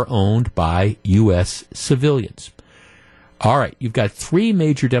that are owned by U.S. civilians. All right, you've got three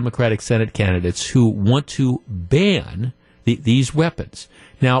major Democratic Senate candidates who want to ban these weapons.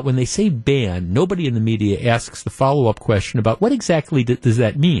 Now, when they say ban, nobody in the media asks the follow-up question about what exactly does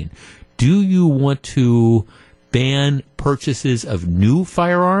that mean? Do you want to ban purchases of new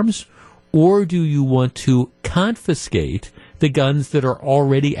firearms? Or do you want to confiscate the guns that are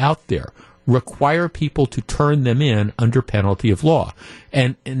already out there, require people to turn them in under penalty of law?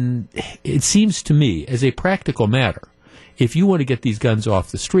 And it seems to me, as a practical matter, if you want to get these guns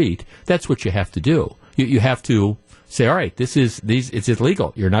off the street, that's what you have to do. You have to say, all right, it's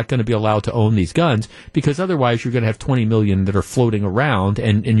illegal. You're not going to be allowed to own these guns because otherwise you're going to have 20 million that are floating around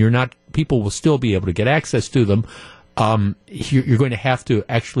and people will still be able to get access to them. You're going to have to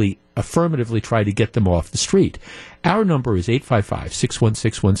actually affirmatively try to get them off the street. Our number is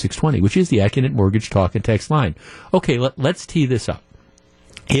 855-616-1620, which is the Accunet Mortgage Talk and Text line. Okay, let's tee this up.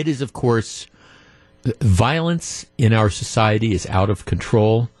 It is, of course, violence in our society is out of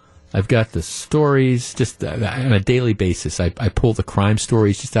control. I've got the stories just on a daily basis. I pull the crime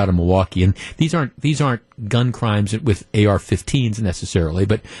stories just out of Milwaukee, and these aren't gun crimes with AR-15s necessarily,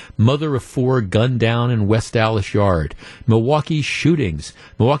 but mother of four gunned down in West Dallas Yard. Milwaukee shootings.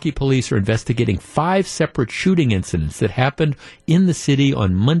 Milwaukee police are investigating 5 separate shooting incidents that happened in the city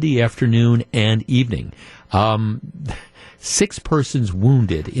on Monday afternoon and evening. 6 persons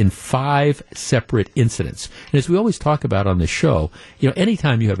wounded in 5 separate incidents. And as we always talk about on this show,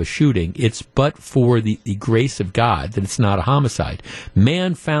 anytime you have a shooting, it's but for the grace of God that it's not a homicide.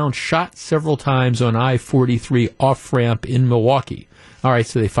 Man found shot several times on I-43 off-ramp in Milwaukee. All right,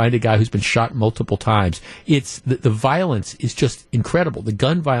 so they find a guy who's been shot multiple times. It's the violence is just incredible. The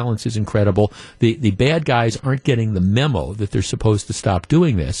gun violence is incredible. The bad guys aren't getting the memo that they're supposed to stop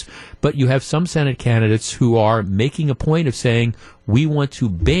doing this. But you have some Senate candidates who are making a point of saying, we want to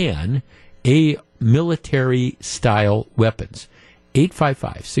ban military-style weapons.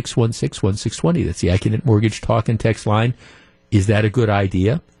 855-616-1620. That's the Accunet Mortgage Talk and Text line. Is that a good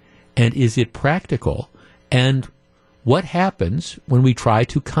idea? And is it practical? And what happens when we try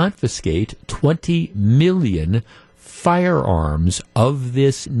to confiscate 20 million firearms of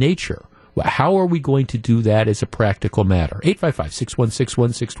this nature? How are we going to do that as a practical matter?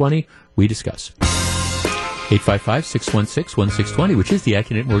 855-616-1620, we discuss. 855-616-1620, which is the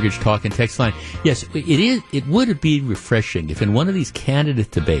Accunet Mortgage Talk and Text line. Yes, it would be refreshing if in one of these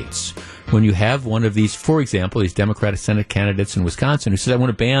candidate debates, when you have one of these, for example, these Democratic Senate candidates in Wisconsin who says, I want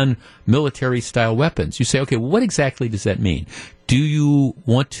to ban military-style weapons, you say, okay, well, what exactly does that mean? Do you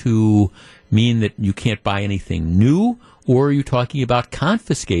want to mean that you can't buy anything new? Or are you talking about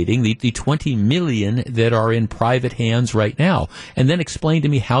confiscating the 20 million that are in private hands right now? And then explain to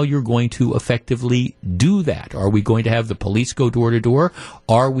me how you're going to effectively do that. Are we going to have the police go door to door?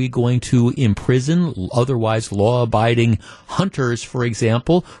 Are we going to imprison otherwise law-abiding hunters, for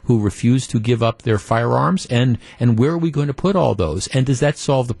example, who refuse to give up their firearms? And where are we going to put all those? And does that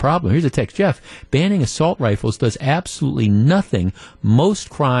solve the problem? Here's a text. Jeff, banning assault rifles does absolutely nothing. Most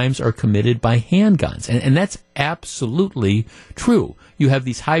crimes are committed by handguns. And that's absolutely true. You have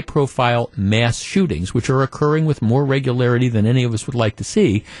these high-profile mass shootings, which are occurring with more regularity than any of us would like to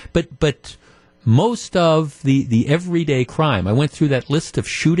see. But most of the everyday crime, I went through that list of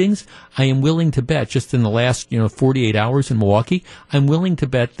shootings. I am willing to bet, just in the last 48 hours in Milwaukee, I'm willing to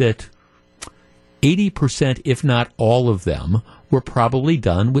bet that 80%, if not all of them, were probably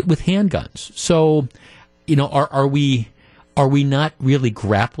done with handguns. So, are we not really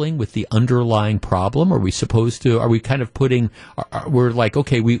grappling with the underlying problem? Are we kind of we're like,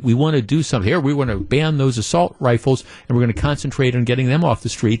 okay, we want to do something here. We want to ban those assault rifles and we're going to concentrate on getting them off the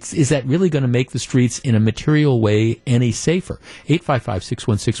streets. Is that really going to make the streets in a material way any safer?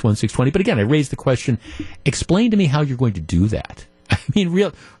 855-616-1620. But again, I raised the question, explain to me how you're going to do that. I mean,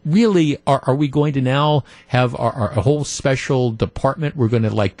 really, are we going to now have a whole special department? We're going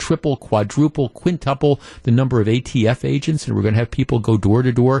to triple, quadruple, quintuple the number of ATF agents, and we're going to have people go door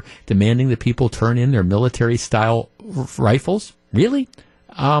to door demanding that people turn in their military-style rifles? Really?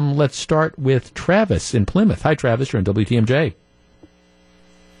 Let's start with Travis in Plymouth. Hi, Travis. You're on WTMJ.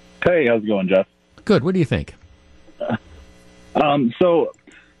 Hey, how's it going, Jeff? Good. What do you think? So,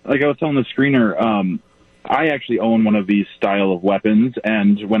 like I was telling the screener, I actually own one of these style of weapons,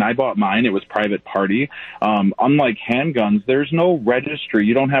 and when I bought mine, it was private party. Unlike handguns, there's no registry.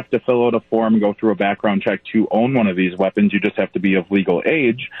 You don't have to fill out a form and go through a background check to own one of these weapons. You just have to be of legal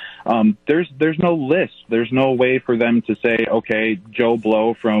age. There's no list. There's no way for them to say, okay, Joe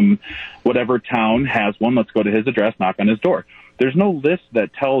Blow from whatever town has one. Let's go to his address, knock on his door. There's no list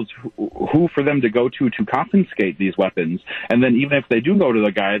that tells who for them to go to confiscate these weapons. And then even if they do go to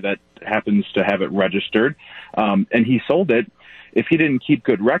the guy that happens to have it registered and he sold it, if he didn't keep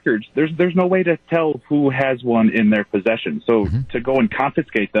good records, there's no way to tell who has one in their possession. So to go and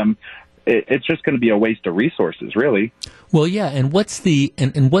confiscate them, it's just going to be a waste of resources, really. Well, yeah, and what's the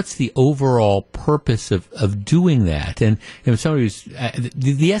overall purpose of doing that? And somebody was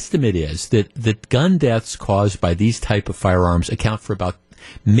the estimate is that gun deaths caused by these type of firearms account for about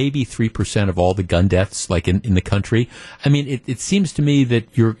maybe 3% of all the gun deaths in the country. I mean, it seems to me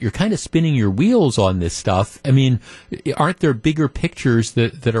that you're kind of spinning your wheels on this stuff. I mean, aren't there bigger pictures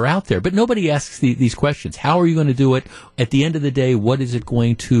that are out there? But nobody asks these questions. How are you going to do it? At the end of the day, what is it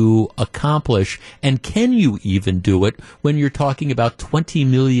going to accomplish? And can you even do it when you're talking about 20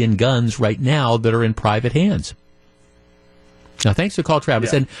 million guns right now that are in private hands? Now, thanks for the call,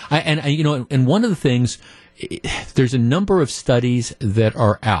 Travis. Yeah. And one of the things, there's a number of studies that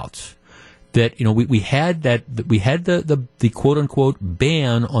are out that we had the quote unquote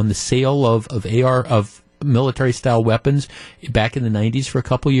ban on the sale of military style weapons back in the 90s for a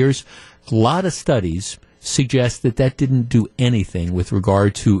couple years. A lot of studies suggest that didn't do anything with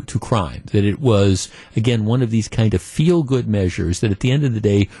regard to crime, that it was, again, one of these kind of feel-good measures that at the end of the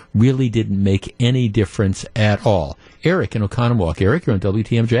day really didn't make any difference at all. Eric in Oconomowoc. Eric, you're on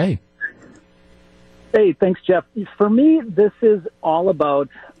WTMJ. Hey, thanks, Jeff. For me, this is all about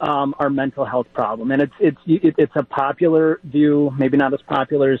our mental health problem, and it's a popular view, maybe not as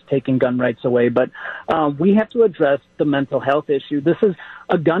popular as taking gun rights away, but we have to address the mental health issue.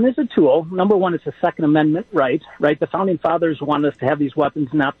 A gun is a tool. Number one, it's a Second Amendment right? The Founding Fathers wanted us to have these weapons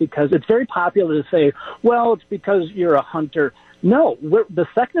not because it's very popular to say, well, it's because you're a hunter. No, the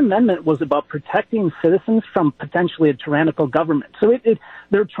Second Amendment was about protecting citizens from potentially a tyrannical government. So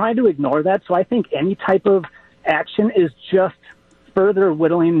they're trying to ignore that. So I think any type of action is just further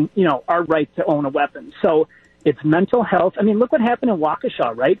whittling, our right to own a weapon. So it's mental health. I mean, look what happened in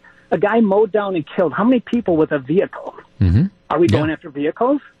Waukesha, right? A guy mowed down and killed how many people with a vehicle? Mm-hmm. Are we going after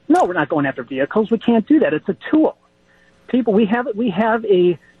vehicles? No, we're not going after vehicles. We can't do that. It's a tool. People, we have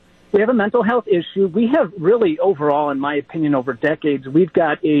a mental health issue. We have really overall, in my opinion, over decades, we've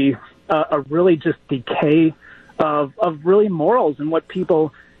got a really just decay of really morals and what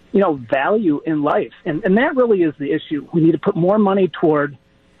people, value in life. And that really is the issue. We need to put more money toward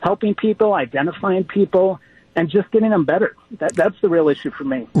helping people, identifying people, and just getting them better. That's the real issue for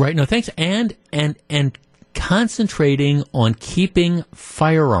me. Right. No, thanks. And concentrating on keeping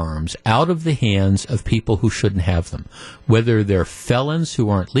firearms out of the hands of people who shouldn't have them, whether they're felons who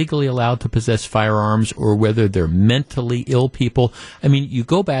aren't legally allowed to possess firearms or whether they're mentally ill people. I mean, you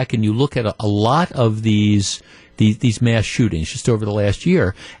go back and you look at a lot of these mass shootings just over the last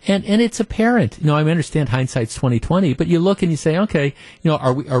year, and it's apparent. I understand hindsight's 20/20, but you look and you say, okay,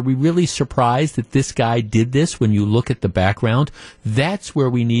 are we really surprised that this guy did this? When you look at the background, that's where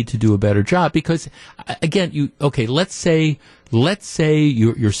we need to do a better job. Because again, let's say let's say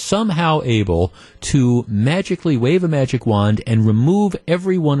you're somehow able to magically wave a magic wand and remove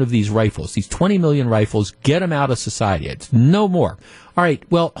every one of these rifles, these 20 million rifles, get them out of society. It's no more. All right,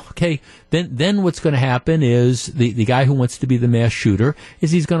 well, okay, then what's going to happen is the guy who wants to be the mass shooter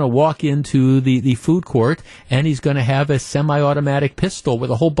is he's going to walk into the food court and he's going to have a semi-automatic pistol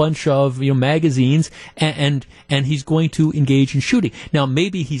with a whole bunch of magazines and he's going to engage in shooting. Now,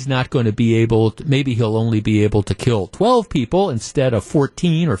 maybe he's not going to be able to, maybe he'll only be able to kill 12 people instead of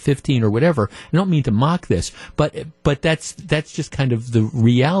 14 or 15 or whatever. I don't mean to mock this, but that's just kind of the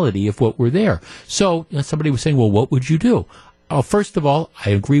reality of what we're there. So somebody was saying, well, what would you do? First of all,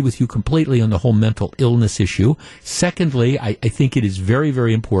 I agree with you completely on the whole mental illness issue. Secondly, I think it is very,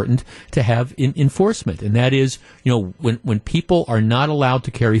 very important to have enforcement. And that is, when people are not allowed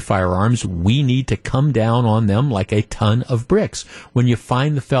to carry firearms, we need to come down on them like a ton of bricks. When you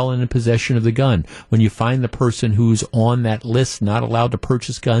find the felon in possession of the gun, when you find the person who's on that list not allowed to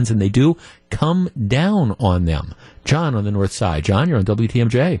purchase guns, and they do, come down on them. John on the north side. John, you're on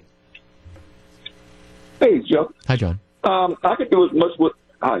WTMJ. Hey, Joe. Hi, John. I could do as much with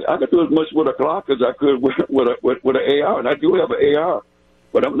a Glock as I could with an AR, and I do have an AR,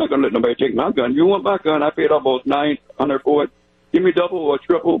 but I'm not going to let nobody take my gun. You want my gun? I paid almost $900 for it. Give me double or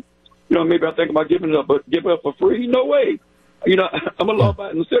triple. Maybe I think about giving it up, but give it up for free? No way. I'm a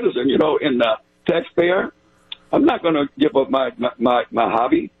law-abiding citizen. And taxpayer. I'm not going to give up my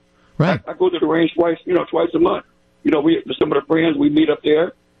hobby. Right. I go to the range twice a month. We some of the friends we meet up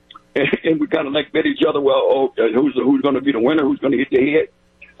there. And we kind of bet each other. Well, who's going to be the winner? Who's going to hit the head?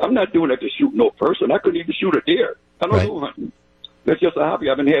 I'm not doing that to shoot no person. I couldn't even shoot a deer. I don't go hunting. That's just a hobby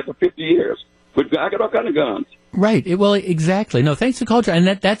I've been had for 50 years. But I got all kind of guns. Right. Well, exactly. No, thanks to culture. And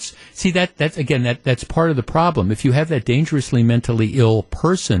that's part of the problem. If you have that dangerously mentally ill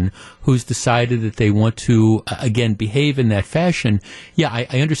person who's decided that they want to, again, behave in that fashion, yeah,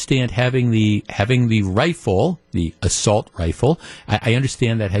 I understand having the rifle, the assault rifle. I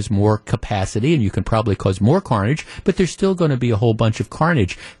understand that has more capacity and you can probably cause more carnage, but there's still going to be a whole bunch of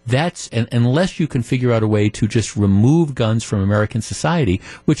carnage. Unless you can figure out a way to just remove guns from American society,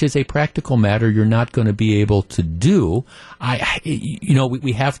 which is a practical matter you're not going to be able to do.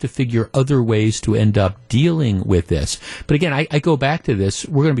 We have to figure other ways to end up dealing with this. But again, I go back to this.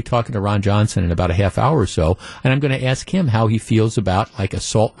 We're going to be talking to Ron Johnson in about a half hour or so, and I'm going to ask him how he feels about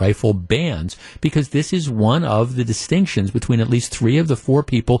assault rifle bans, because this is one of the distinctions between at least 3 of the 4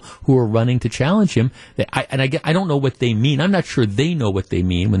 people who are running to challenge him. I don't know what they mean. I'm not sure they know what they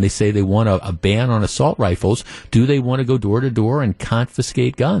mean when they say they want a ban on assault rifles. Do they want to go door to door and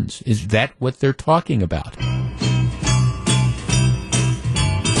confiscate guns? Is that what they're talking about?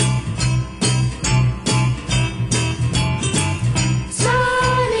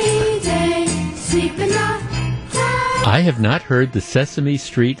 I have not heard the Sesame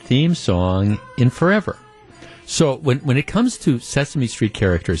Street theme song in forever. So when it comes to Sesame Street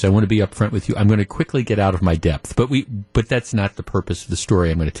characters, I want to be upfront with you. I'm going to quickly get out of my depth, but that's not the purpose of the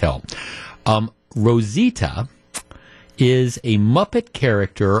story I'm going to tell. Rosita is a Muppet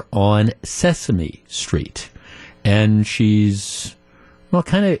character on Sesame Street, and she's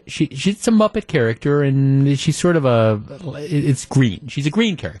she's a Muppet character, and she's sort of it's green. She's a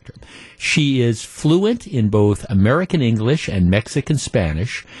green character. She is fluent in both American English and Mexican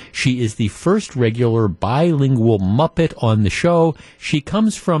Spanish. She is the first regular bilingual Muppet on the show. She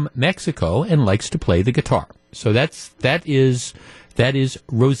comes from Mexico and likes to play the guitar. So that is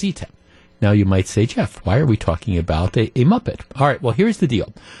Rosita. Now you might say, Jeff, why are we talking about a Muppet? All right, well, here's the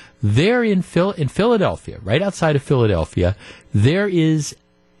deal. There in Philadelphia, right outside of Philadelphia, there is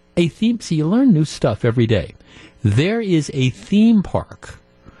a theme. See, you learn new stuff every day. There is a theme park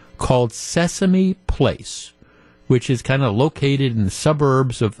called Sesame Place, which is kind of located in the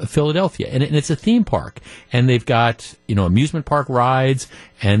suburbs of Philadelphia. And it's a theme park. And they've got, amusement park rides,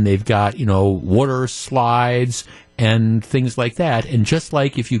 and they've got, water slides and things like that. And just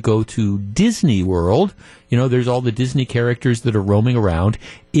like if you go to Disney World, there's all the Disney characters that are roaming around.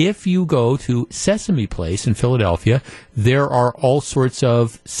 If you go to Sesame Place in Philadelphia, there are all sorts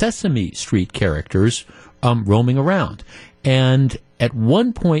of Sesame Street characters roaming around. And at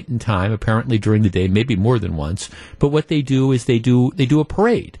one point in time, apparently during the day, maybe more than once, but what they do is they do a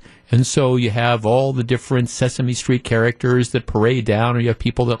parade. And so you have all the different Sesame Street characters that parade down, or you have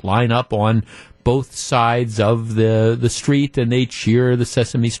people that line up on both sides of the street, and they cheer the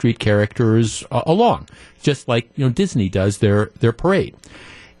Sesame Street characters along, just like Disney does their parade.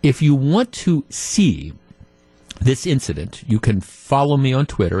 If you want to see this incident, you can follow me on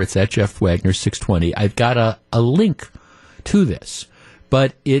Twitter. It's at Jeff Wagner 620. I've got a link to this,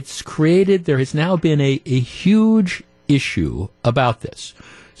 but it's created. There has now been a huge issue about this.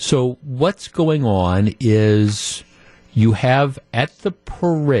 So what's going on is you have at the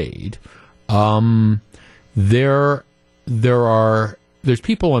parade, there's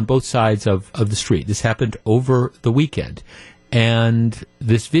people on both sides of the street. This happened over the weekend. And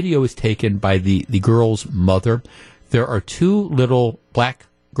this video is taken by the girl's mother. There are two little black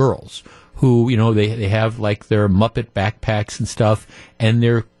girls who, they have like their Muppet backpacks and stuff, and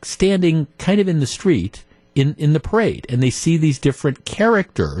they're standing kind of in the street in the parade, and they see these different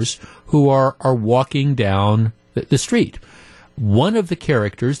characters who are walking down the street. One of the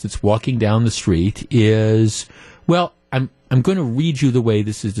characters that's walking down the street is, well, I'm going to read you the way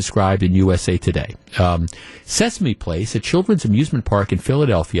this is described in USA Today. Sesame Place, a children's amusement park in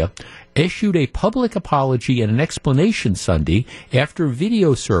Philadelphia, issued a public apology and an explanation Sunday after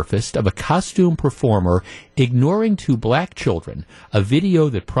video surfaced of a costume performer ignoring two black children. A video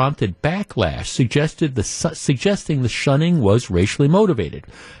that prompted backlash suggesting the shunning was racially motivated.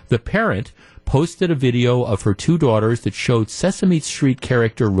 The parent posted a video of her two daughters that showed Sesame Street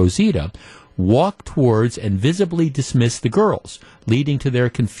character Rosita walk towards and visibly dismiss the girls, leading to their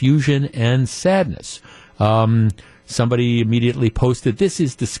confusion and sadness. Somebody immediately posted, "This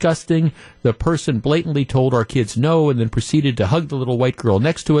is disgusting." The person blatantly told our kids no and then proceeded to hug the little white girl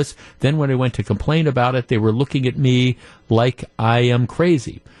next to us. Then when I went to complain about it, they were looking at me like I am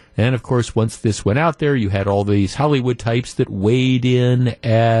crazy. And, of course, once this went out there, you had all these Hollywood types that weighed in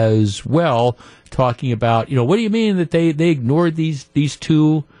as well, talking about, what do you mean that they ignored these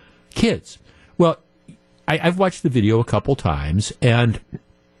two kids? Well, I've watched the video a couple times, and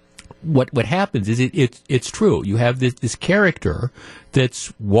what happens is it's true. You have this character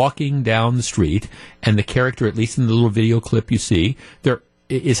that's walking down the street, and the character, at least in the little video clip you see, there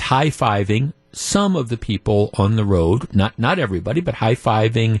is high-fiving some of the people on the road, not everybody, but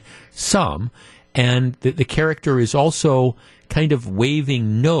high-fiving some, and the character is also kind of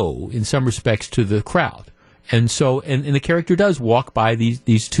waving no in some respects to the crowd. And so, and the character does walk by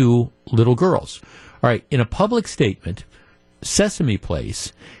these two little girls. All right, in a public statement, Sesame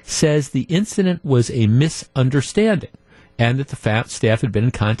Place says the incident was a misunderstanding and that the staff had been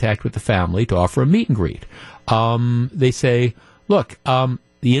in contact with the family to offer a meet and greet. They say, look,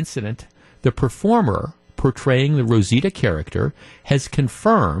 the incident, the performer portraying the Rosita character has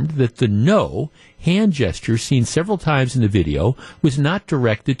confirmed that the no hand gesture seen several times in the video was not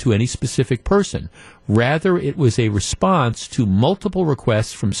directed to any specific person. Rather, it was a response to multiple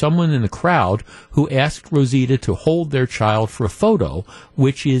requests from someone in the crowd who asked Rosita to hold their child for a photo,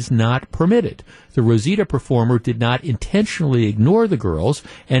 which is not permitted. The Rosita performer did not intentionally ignore the girls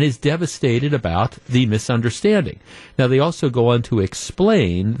and is devastated about the misunderstanding. Now, they also go on to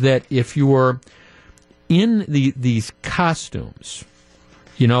explain that if you're in these costumes,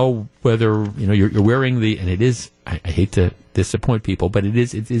 whether you're wearing and it is, I hate to disappoint people, but it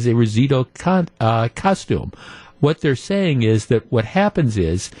is a Rosita costume. What they're saying is that what happens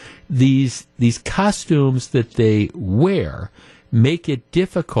is these costumes that they wear make it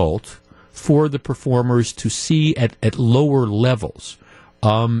difficult for the performers to see at lower levels.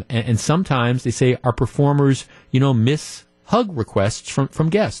 And sometimes they say our performers, miss hug requests from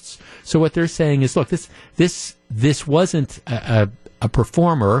guests. So what they're saying is, look, this wasn't a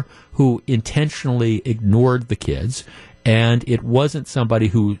performer who intentionally ignored the kids, and it wasn't somebody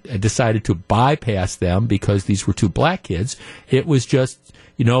who decided to bypass them because these were two black kids. It was just,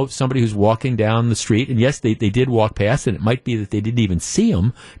 somebody who's walking down the street, and yes, they did walk past, and it might be that they didn't even see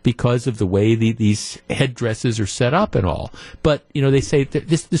them because of the way these headdresses are set up and all. But, they say that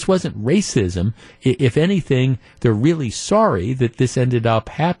this wasn't racism. If anything, they're really sorry that this ended up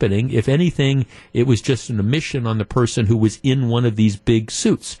happening. If anything, it was just an omission on the person who was in one of these big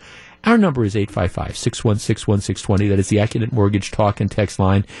suits. Our number is 855-616-1620. That is the Acunet Mortgage talk and text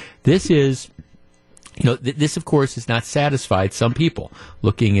line. This is... this, of course, has not satisfied some people.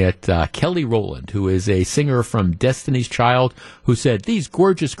 Looking at Kelly Rowland, who is a singer from Destiny's Child, who said, "These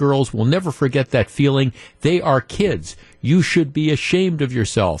gorgeous girls will never forget that feeling. They are kids. You should be ashamed of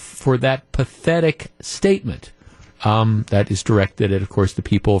yourself for that pathetic statement." That is directed at, of course, the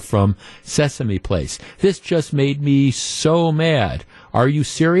people from Sesame Place. "This just made me so mad. Are you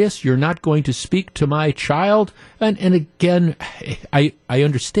serious? You're not going to speak to my child?" And again, I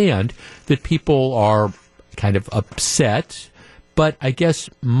understand that people are kind of upset, but I guess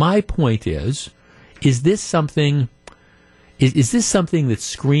my point is this something that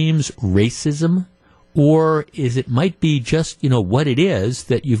screams racism, Or is it might be just, what it is,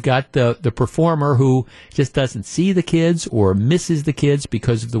 that you've got the performer who just doesn't see the kids or misses the kids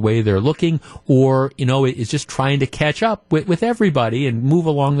because of the way they're looking, or, is just trying to catch up with everybody and move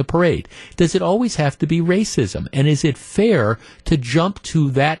along the parade? Does it always have to be racism? And is it fair to jump to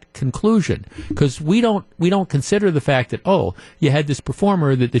that conclusion? Because we don't consider the fact that, you had this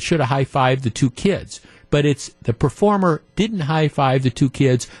performer that should have high-fived the two kids. But it's the performer didn't high-five the two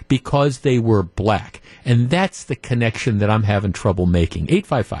kids because they were black. And that's the connection that I'm having trouble making.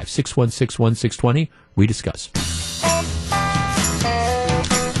 855-616-1620, we discuss.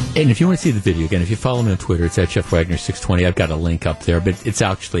 And if you want to see the video, again, if you follow me on Twitter, it's at Jeff Wagner 620. I've got a link up there, but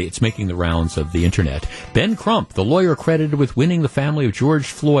it's making the rounds of the internet. Ben Crump, the lawyer credited with winning the family of George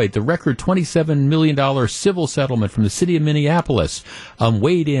Floyd, the record $27 million civil settlement from the city of Minneapolis,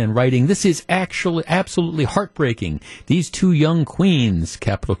 weighed in, writing, "This is actually absolutely heartbreaking. These two young queens,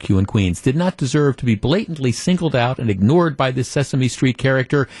 capital Q and queens, did not deserve to be blatantly singled out and ignored by this Sesame Street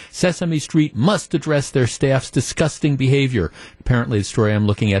character. Sesame Street must address their staff's disgusting behavior." Apparently, the story I'm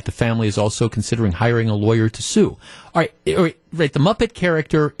looking at, the family is also considering hiring a lawyer to sue. All right. The Muppet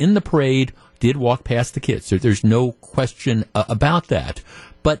character in the parade did walk past the kids. There's no question about that.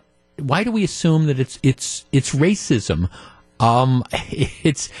 But why do we assume that it's racism?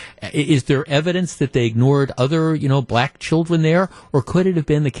 Is there evidence that they ignored other, black children there? Or could it have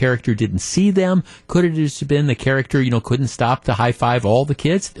been the character didn't see them? Could it have been the character, couldn't stop to high five all the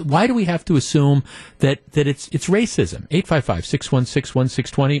kids? Why do we have to assume that it's racism?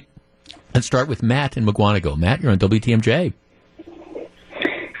 855-616-1620. Let's start with Matt in McGuanago. Matt, you're on WTMJ.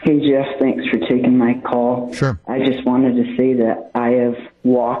 Hey, Jeff, thanks for taking my call. Sure. I just wanted to say that I have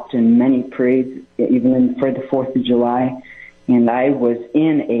walked in many parades, even for the 4th of July, and I was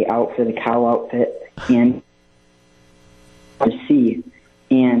in a Out for the Cow outfit, and to see,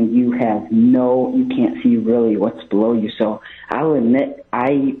 and you can't see really what's below you. So I'll admit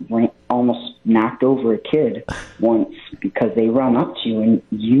I almost knocked over a kid once because they run up to you and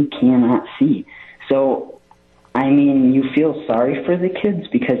you cannot see. So, you feel sorry for the kids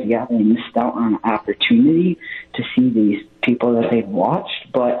because, they missed out on an opportunity to see these people that they've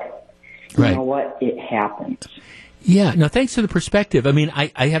watched, but you know what? It happens. Yeah, no, thanks for the perspective.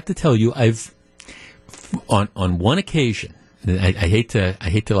 I have to tell you, I've, on one occasion, I hate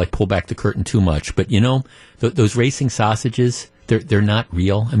to pull back the curtain too much, but those racing sausages, they're not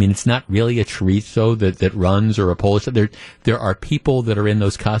real. It's not really a chorizo that runs or a Polish. There are people that are in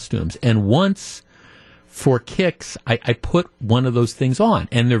those costumes. And once, for kicks, I put one of those things on,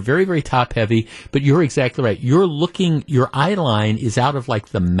 and they're very, very top heavy, but you're exactly right. Your eye line is out of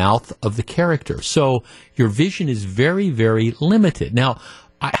the mouth of the character. So your vision is very, very limited. Now,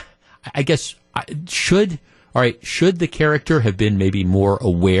 I guess, should the character have been maybe more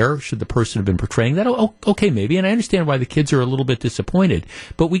aware? Should the person have been portraying that? Okay, maybe. And I understand why the kids are a little bit disappointed.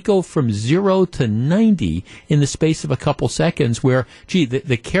 But we go from 0 to 90 in the space of a couple seconds where,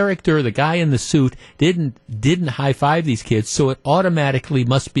 the character, the guy in the suit, didn't high-five these kids, so it automatically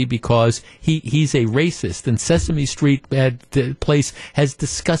must be because he's a racist. And Sesame Street place has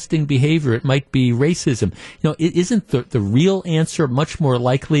disgusting behavior. It might be racism. Isn't the real answer much more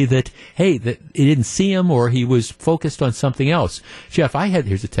likely that, hey, that he didn't see him or he was focused on something else? Jeff,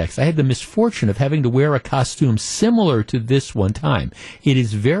 here's a text. I had the misfortune of having to wear a costume similar to this one time. It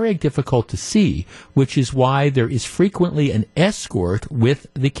is very difficult to see, which is why there is frequently an escort with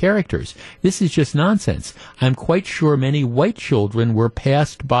the characters. This is just nonsense. I'm quite sure many white children were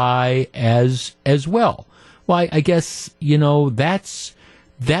passed by as well. Well, I guess,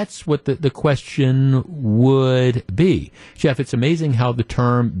 that's what the question would be. Jeff, it's amazing how the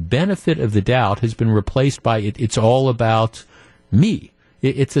term benefit of the doubt has been replaced by it's all about me.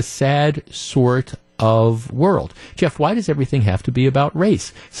 It's a sad sort of world. Jeff, why does everything have to be about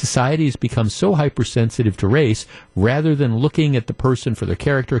race? Society has become so hypersensitive to race rather than looking at the person for their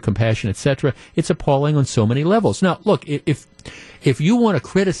character, compassion, etc. It's appalling on so many levels. Now, look, if you want to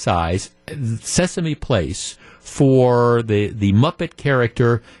criticize Sesame Place for the Muppet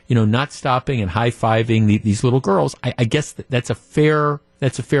character, not stopping and high-fiving these little girls, I guess that's a fair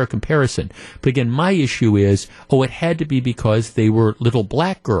comparison. But again, my issue is, it had to be because they were little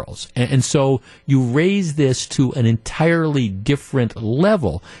black girls. And so you raise this to an entirely different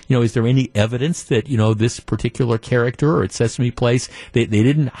level. Is there any evidence that, this particular character or at Sesame Place, they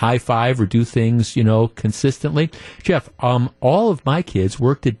didn't high-five or do things, consistently? Jeff, all of my kids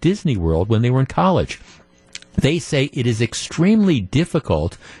worked at Disney World when they were in college. they say it is extremely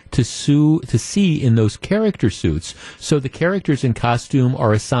difficult to see in those character suits. So the characters in costume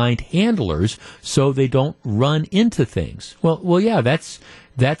are assigned handlers so they don't run into things. Well, yeah, that's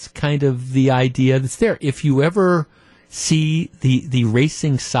kind of the idea that's there. If you ever see the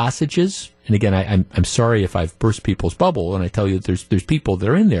racing sausages, and again, I'm sorry if I've burst people's bubble and I tell you that there's people that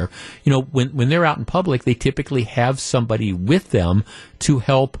are in there. You know, when they're out in public, they typically have somebody with them to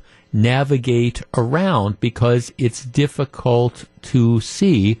help navigate around because it's difficult to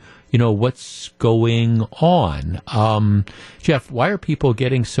see, you know, what's going on. Jeff, why are people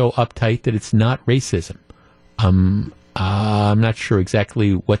getting so uptight that it's not racism? I'm not sure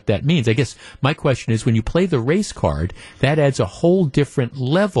exactly what that means. I guess my question is, when you play the race card, that adds a whole different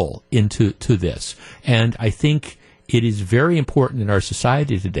level into this. And I think it is very important in our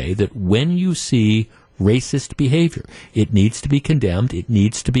society today that when you see racist behavior, it needs to be condemned, it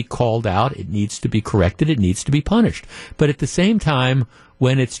needs to be called out, it needs to be corrected, it needs to be punished. But at the same time,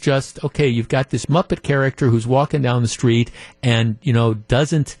 when it's just, okay, you've got this Muppet character who's walking down the street and, you know,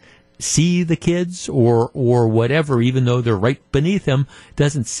 doesn't see the kids or whatever, even though they're right beneath him,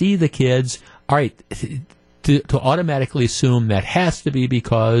 doesn't see the kids, all right, to automatically assume that has to be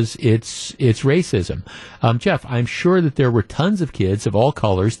because it's racism. Jeff, I'm sure that there were tons of kids of all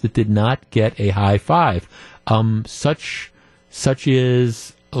colors that did not get a high five. Such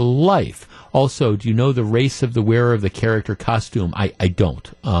is life. Also, do you know the race of the wearer of the character costume? I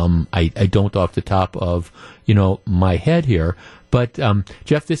don't. I don't off the top of, you know, my head here. But,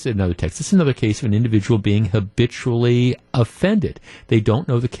 Jeff, this is another text. This is another case of an individual being habitually offended. They don't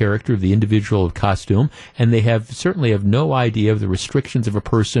know the character of the individual of costume, and they certainly have no idea of the restrictions of a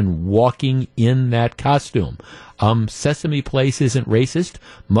person walking in that costume. Sesame Place isn't racist.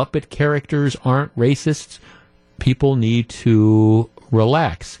 Muppet characters aren't racists. People need to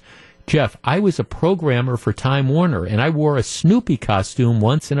relax. Jeff, I was a programmer for Time Warner, and I wore a Snoopy costume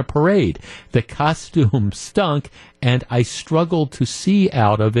once in a parade. The costume stunk, and I struggled to see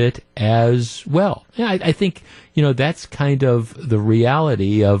out of it as well. Yeah, I think, you know, that's kind of the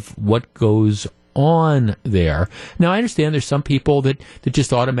reality of what goes on there. Now, I understand there's some people that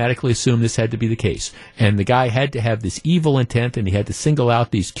just automatically assume this had to be the case. And the guy had to have this evil intent, and he had to single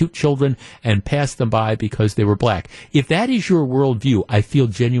out these cute children and pass them by because they were black. If that is your worldview, I feel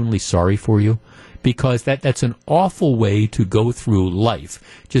genuinely sorry for you, because that's an awful way to go through life,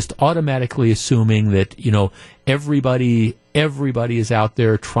 just automatically assuming that, you know, everybody is out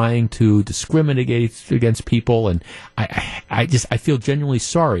there trying to discriminate against people, and I feel genuinely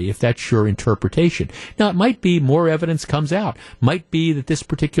sorry if that's your interpretation. Now, it might be more evidence comes out. Might be that this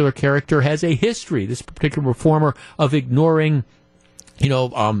particular character has a history, this particular performer, of ignoring, you know,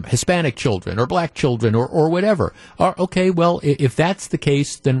 Hispanic children or black children or whatever. Okay, well, if that's the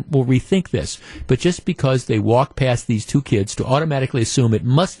case, then we'll rethink this. But just because they walk past these two kids to automatically assume it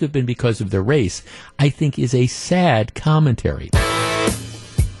must have been because of their race, I think is a sad commentary.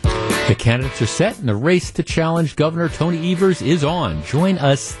 The candidates are set, and the race to challenge Governor Tony Evers is on. Join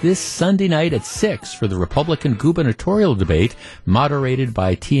us this Sunday night at 6 for the Republican gubernatorial debate, moderated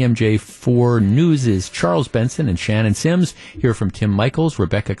by TMJ4 News' Charles Benson and Shannon Sims. Hear from Tim Michaels,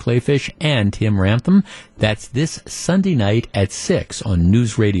 Rebecca Clayfish, and Tim Ramtham. That's this Sunday night at 6 on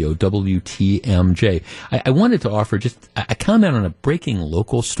News Radio WTMJ. I wanted to offer just a comment on a breaking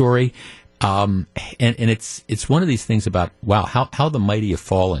local story. And it's one of these things about, wow, how the mighty have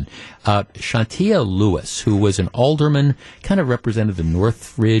fallen. Shantia Lewis, who was an alderman, kind of represented the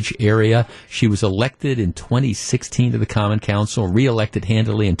Northridge area. She was elected in 2016 to the Common Council, reelected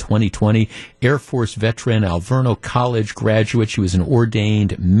handily in 2020. Air Force veteran, Alverno College graduate. She was an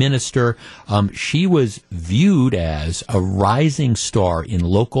ordained minister. She was viewed as a rising star in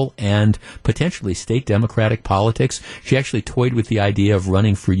local and potentially state Democratic politics. She actually toyed with the idea of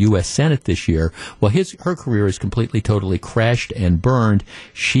running for U.S. Senate this year. Well, her career is completely, totally crashed and burned.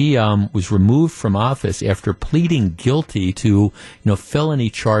 She was removed from office after pleading guilty to, felony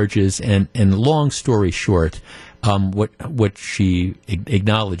charges. And long story short, what she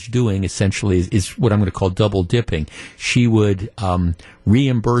acknowledged doing essentially is what I'm going to call double dipping. She would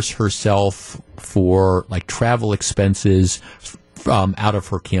reimburse herself for like travel expenses out of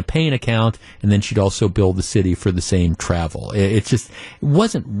her campaign account, and then she'd also bill the city for the same travel. It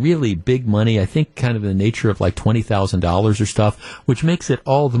wasn't really big money. I think kind of in the nature of like $20,000 or stuff, which makes it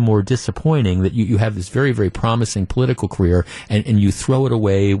all the more disappointing that you have this very, very promising political career and you throw it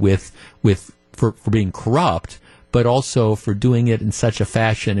away for being corrupt. but also for doing it in such a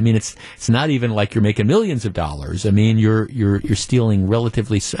fashion. I mean, it's not even like you're making millions of dollars. I mean, you're stealing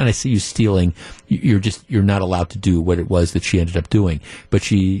relatively, and I see you stealing. You're not allowed to do what it was that she ended up doing. But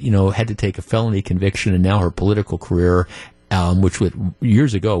she, had to take a felony conviction, and now her political career, which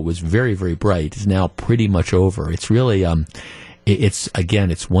years ago was very, very bright, is now pretty much over. It's really,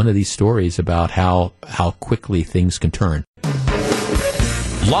 it's one of these stories about how quickly things can turn.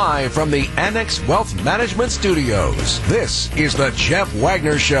 Live from the Annex Wealth Management Studios, this is the Jeff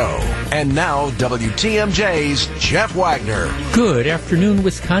Wagner Show. And now, WTMJ's Jeff Wagner. Good afternoon,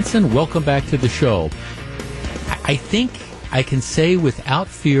 Wisconsin. Welcome back to the show. I think I can say without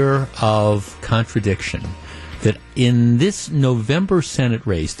fear of contradiction that in this November Senate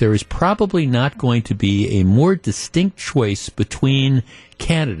race, there is probably not going to be a more distinct choice between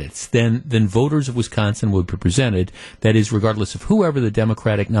candidates than voters of Wisconsin will be presented. That is, regardless of whoever the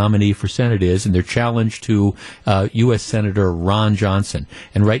Democratic nominee for Senate is, and their challenge to U.S. Senator Ron Johnson.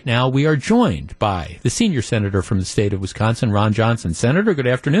 And right now, we are joined by the senior senator from the state of Wisconsin, Ron Johnson. Senator, good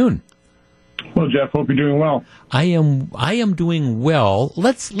afternoon. Well, Jeff, hope you're doing well. I am doing well.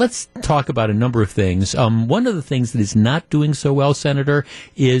 Let's talk about a number of things. One of the things that is not doing so well, Senator,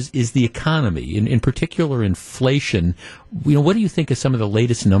 is the economy, in particular inflation. What do you think of some of the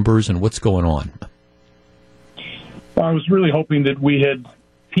latest numbers and what's going on? Well, I was really hoping that we had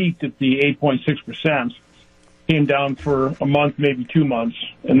peaked at the 8.6%, came down for a month, maybe 2 months,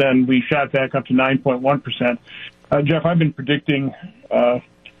 and then we shot back up to 9.1%. Jeff, I've been predicting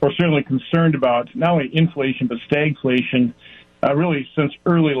we're certainly concerned about not only inflation but stagflation really since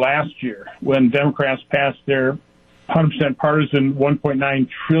early last year when Democrats passed their 100% partisan $1.9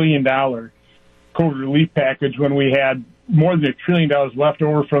 trillion COVID relief package when we had more than $1 trillion left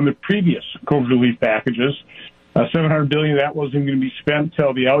over from the previous COVID relief packages. $700 billion of that wasn't going to be spent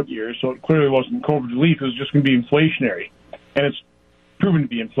till the out years, so it clearly wasn't COVID relief. It was just going to be inflationary, and it's proven to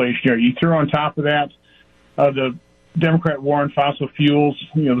be inflationary. You throw on top of that the Democrat war on fossil fuels.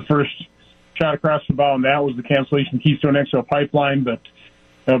 The first shot across the bow on that was the cancellation of Keystone XL pipeline, but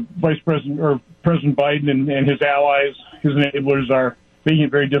President Biden and his allies, his enablers, are making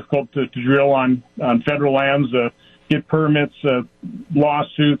it very difficult to drill on federal lands, get permits,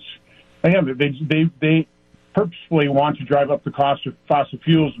 lawsuits. Again, they purposefully want to drive up the cost of fossil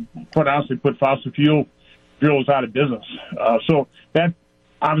fuels, quite honestly, put fossil fuel drillers out of business. So that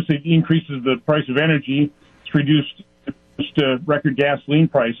obviously increases the price of energy. Reduced record gasoline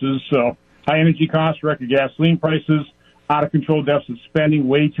prices. So high energy costs, record gasoline prices, out of control deficit spending,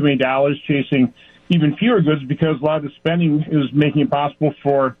 way too many dollars chasing even fewer goods because a lot of the spending is making it possible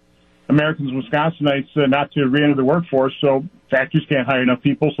for Americans, Wisconsinites, not to re-enter the workforce. So factories can't hire enough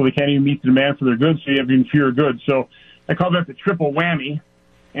people, so they can't even meet the demand for their goods, so you have even fewer goods. So I call that the triple whammy,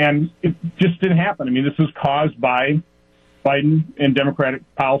 and it just didn't happen. I mean, this was caused by Biden and Democratic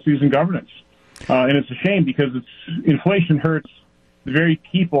policies and governance. And it's a shame because inflation hurts the very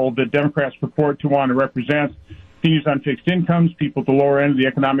people that Democrats purport to want to represent, seniors on fixed incomes, people at the lower end of the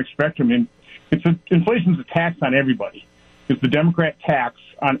economic spectrum. And inflation's a tax on everybody. It's the Democrat tax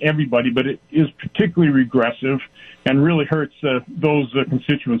on everybody, but it is particularly regressive and really hurts those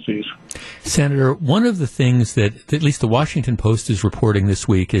constituencies. Senator, one of the things that at least the Washington Post is reporting this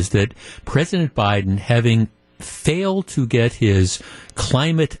week is that President Biden, having failed to get his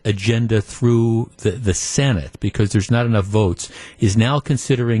climate agenda through the Senate because there's not enough votes, is now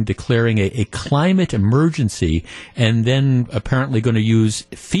considering declaring a climate emergency and then apparently going to use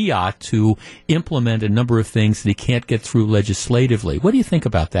fiat to implement a number of things that he can't get through legislatively. What do you think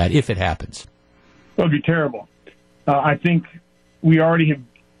about that if it happens? That would be terrible. I think we already have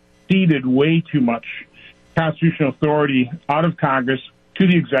ceded way too much constitutional authority out of Congress to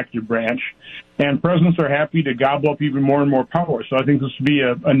the executive branch, and presidents are happy to gobble up even more and more power. So I think this would be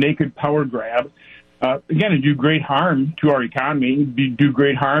a naked power grab. Again, it'd do great harm to our economy, do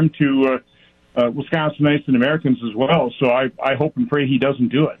great harm to Wisconsinites and Americans as well. So I hope and pray he doesn't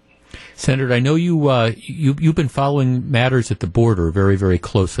do it. Senator, I know you've been following matters at the border very, very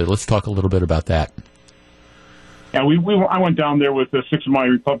closely. Let's talk a little bit about that. Yeah, I went down there with 6 of my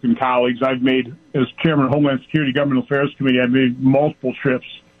Republican colleagues. I've made, as chairman of Homeland Security Government Affairs Committee, I've made multiple trips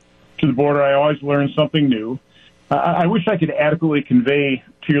to the border. I always learn something new. I wish I could adequately convey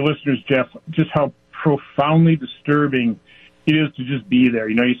to your listeners, Jeff, just how profoundly disturbing it is to just be there.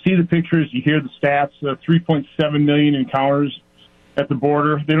 You see the pictures, you hear the stats, 3.7 million encounters at the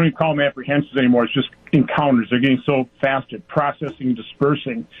border. They don't even call them apprehensions anymore. It's just encounters. They're getting so fast at processing and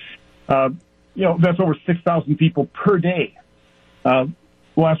dispersing. That's over 6,000 people per day. The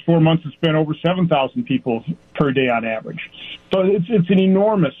last 4 months, it's been over 7,000 people per day on average. So it's an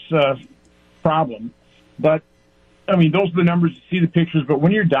enormous problem. But I mean, those are the numbers. You see the pictures, but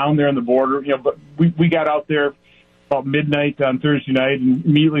when you're down there on the border, but we got out there about midnight on Thursday night and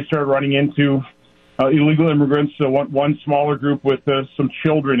immediately started running into illegal immigrants. One smaller group with some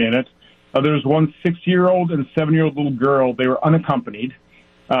children in it. There was one 6-year-old and a 7-year-old little girl. They were unaccompanied.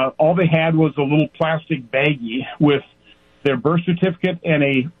 All they had was a little plastic baggie with their birth certificate and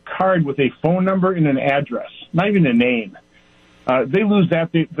a card with a phone number and an address, not even a name. They lose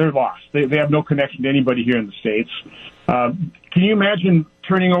that, they're lost. They have no connection to anybody here in the States. Can you imagine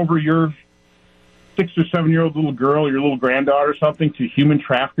turning over your 6 or 7-year-old little girl, your little granddaughter or something, to human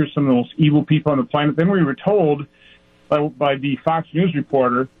traffickers, some of the most evil people on the planet? Then we were told by the Fox News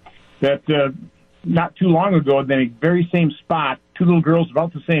reporter that not too long ago, in the very same spot, 2 little girls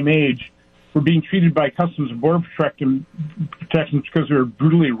about the same age were being treated by Customs and Border Protection because they were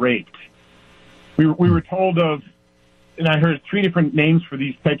brutally raped. We were told of, and I heard 3 different names for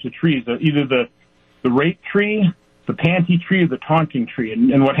these types of trees, either the rape tree, the panty tree, or the taunting tree.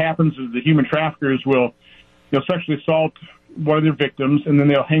 And what happens is the human traffickers will sexually assault one of their victims, and then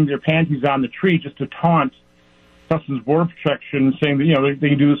they'll hang their panties on the tree just to taunt Customs Border Protection, saying that they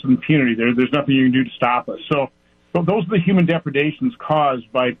can do this with impunity. There's nothing you can do to stop us. So those are the human depredations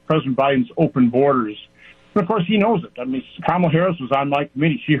caused by President Biden's open borders. And of course, he knows it. I mean, Kamala Harris was on my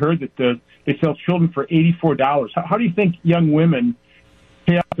committee. She heard that they sell children for $84. How do you think young women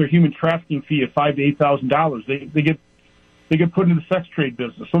pay off their human trafficking fee of $5,000 to $8,000? They get put into the sex trade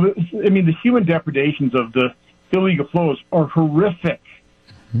business. So the human depredations of the illegal flows are horrific.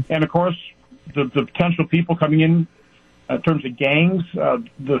 Mm-hmm. And of course, the potential people coming in terms of gangs,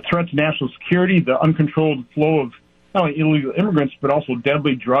 the threat to national security, the uncontrolled flow of not only illegal immigrants, but also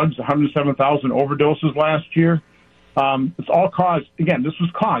deadly drugs, 107,000 overdoses last year. It's all caused, again, this was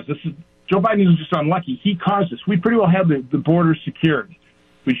caused. Joe Biden was just unlucky. He caused this. We pretty well had the border secured.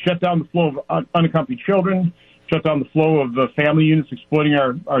 We shut down the flow of unaccompanied children, shut down the flow of family units exploiting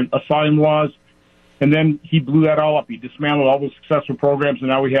our asylum laws, and then he blew that all up. He dismantled all those successful programs, and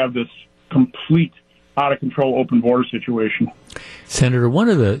now we have this complete out-of-control open border situation. Senator, one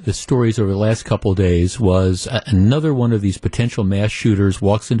of the stories over the last couple of days was another one of these potential mass shooters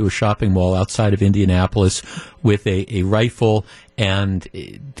walks into a shopping mall outside of Indianapolis with a rifle and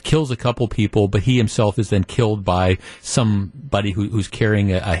kills a couple people, but he himself is then killed by somebody who's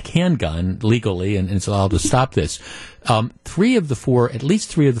carrying a handgun legally and is allowed to stop this. At least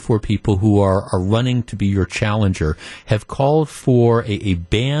three of the four people who are running to be your challenger have called for a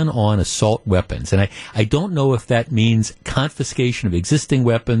ban on assault weapons. And I don't know if that means confiscation of existing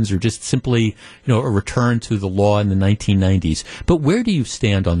weapons or just simply, a return to the law in the 1990s. But where do you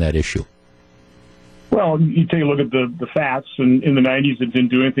stand on that issue? Well, you take a look at the facts, and in the 90s it didn't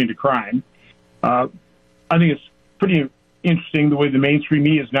do anything to crime. I think it's pretty interesting the way the mainstream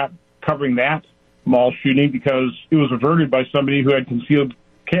media is not covering that mall shooting because it was averted by somebody who had concealed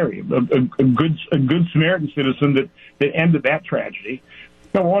carry, a good Samaritan citizen that ended that tragedy.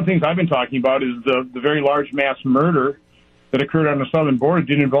 Now, one of the things I've been talking about is the very large mass murder that occurred on the southern border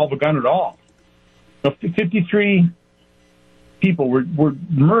didn't involve a gun at all. 53 people were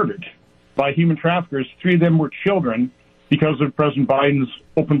murdered by human traffickers. 3 of them were children because of President Biden's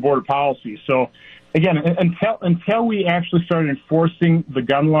open border policy. So, again, until we actually start enforcing the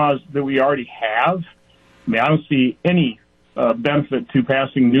gun laws that we already have, I don't see any benefit to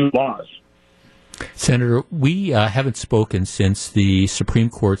passing new laws. Senator, we haven't spoken since the Supreme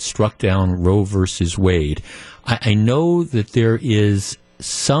Court struck down Roe versus Wade. I know that there is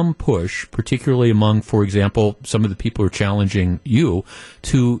some push, particularly among, for example, some of the people who are challenging you,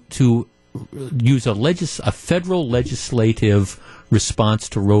 to use a federal legislative response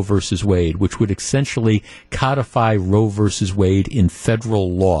to Roe versus Wade, which would essentially codify Roe versus Wade in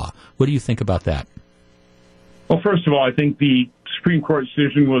federal law. What do you think about that? Well, first of all, I think the Supreme Court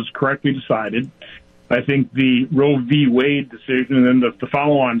decision was correctly decided. I think the Roe v. Wade decision and then the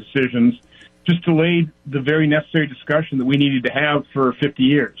follow-on decisions just delayed the very necessary discussion that we needed to have for 50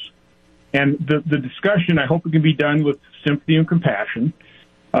 years. And the discussion, I hope it can be done with sympathy and compassion.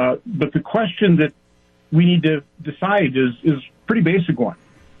 But the question that we need to decide is a pretty basic one.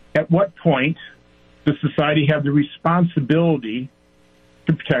 At what point does society have the responsibility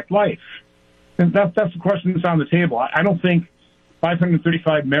to protect life? And that's the question that's on the table. I don't think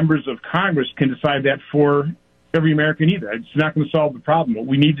 535 members of Congress can decide that for every American either. It's not going to solve the problem. What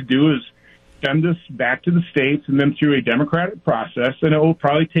we need to do is send this back to the states and then through a democratic process, and it will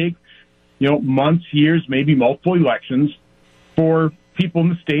probably take, months, years, maybe multiple elections for people in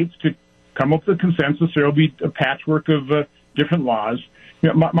the states to come up with a consensus. There will be a patchwork of different laws.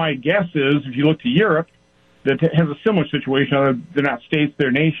 My guess is, if you look to Europe, that has a similar situation, they're not states,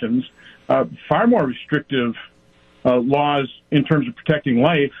 they're nations, far more restrictive laws in terms of protecting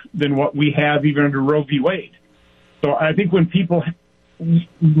life than what we have even under Roe v. Wade. So I think when people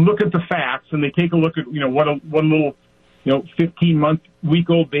look at the facts and they take a look at, what a little,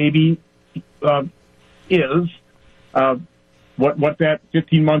 15-week-old baby is, what that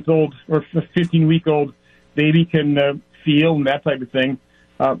 15-month-old or 15-week-old baby can feel and that type of thing,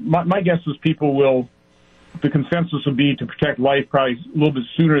 my guess is the consensus will be to protect life probably a little bit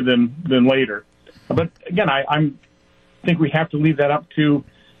sooner than later. But again, I think we have to leave that up to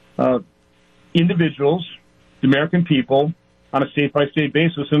individuals, the American people, on a state-by-state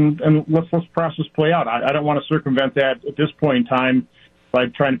basis, and let's process play out. I don't want to circumvent that at this point in time by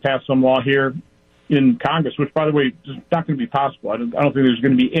trying to pass some law here in Congress, which, by the way, is not going to be possible. I don't think there's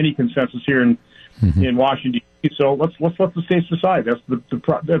going to be any consensus here in Washington, D.C. So let's let the states decide. That's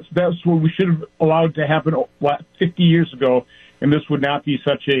what we should have allowed to happen 50 years ago, and this would not be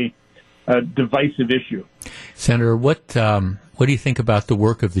such a divisive issue. Senator, what do you think about the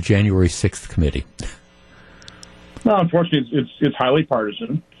work of the January 6th committee? No, unfortunately, it's highly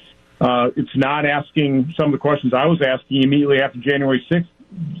partisan. It's not asking some of the questions I was asking immediately after January 6th,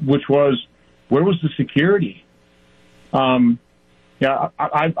 which was, where was the security? I've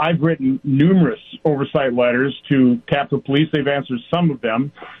written numerous oversight letters to Capitol Police. They've answered some of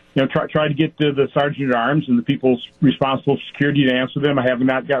them. Try to get the sergeant at arms and the people responsible for security to answer them. I have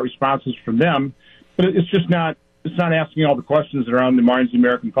not got responses from them, but it's just not. It's not asking all the questions that are on the minds of the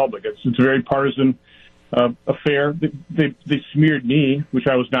American public. It's a very partisan affair. They smeared me, which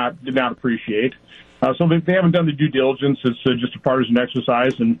I did not appreciate. So they haven't done the due diligence. It's just a partisan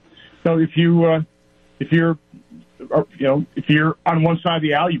exercise. And if you're on one side of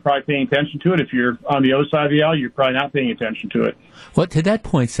the aisle, you're probably paying attention to it. If you're on the other side of the aisle, you're probably not paying attention to it. Well, to that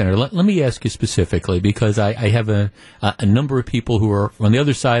point, Senator, let me ask you specifically, because I have a number of people who are on the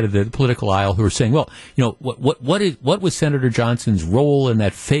other side of the political aisle who are saying, well, what was Senator Johnson's role in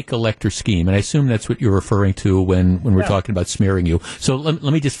that fake elector scheme? And I assume that's what you're referring to when we're talking about smearing you. So let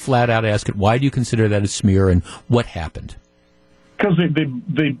me just flat out ask it. Why do you consider that a smear, and what happened? Because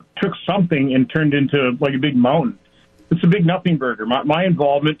they took something and turned into like a big mountain. It's a big nothing burger. My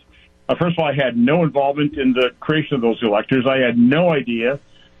involvement, first of all, I had no involvement in the creation of those electors. I had no idea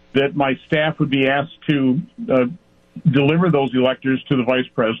that my staff would be asked to deliver those electors to the vice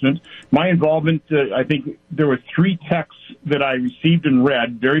president. My involvement, I think there were 3 texts that I received and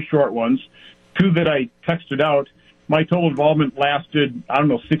read, very short ones, 2 that I texted out. My total involvement lasted,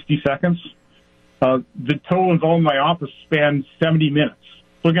 60 seconds. The total involvement in my office spanned 70 minutes.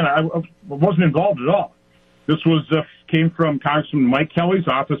 So again, I wasn't involved at all. This came from Congressman Mike Kelly's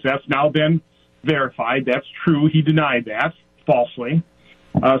office. That's now been verified. That's true. He denied that falsely.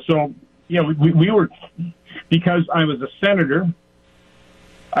 We were, because I was a senator,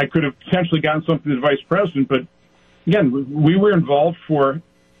 I could have potentially gotten something to the vice president. But again, we were involved for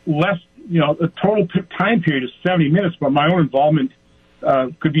less, a total time period of 70 minutes. But my own involvement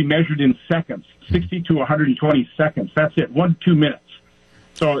could be measured in seconds, 60 to 120 seconds. That's it, 1 to 2 minutes.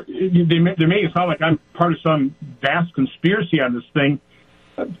 So they make it sound like I'm part of some vast conspiracy on this thing.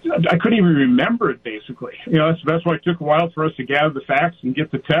 I couldn't even remember it, basically. That's why it took a while for us to gather the facts and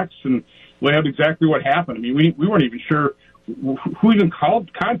get the texts and lay out exactly what happened. I mean, we weren't even sure who even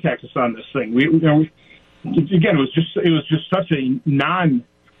contacted us on this thing. Again, it was just such a non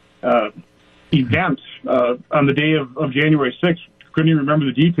event on the day of January 6th. Couldn't even remember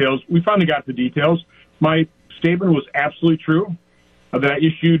the details. We finally got the details. My statement was absolutely true. That I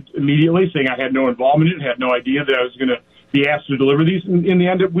issued immediately, saying I had no involvement in it, had no idea that I was going to be asked to deliver these. In the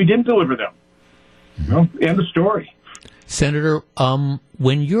end, we didn't deliver them. End of story. Senator,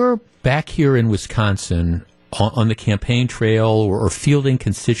 when you're back here in Wisconsin on the campaign trail or fielding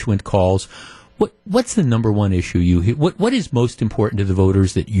constituent calls, what's the number one issue you hear? What is most important to the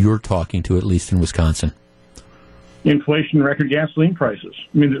voters that you're talking to, at least in Wisconsin? Inflation, record gasoline prices.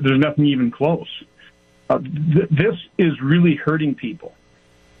 I mean, there's nothing even close. This is really hurting people.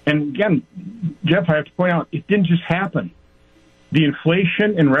 And again, Jeff, I have to point out, it didn't just happen. The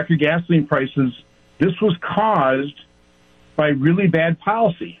inflation and record gasoline prices, this was caused by really bad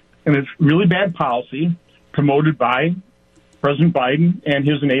policy. And it's really bad policy promoted by President Biden and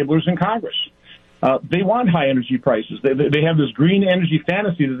his enablers in Congress. They want high energy prices. They have this green energy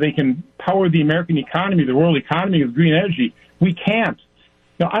fantasy that they can power the American economy, the world economy with green energy. We can't.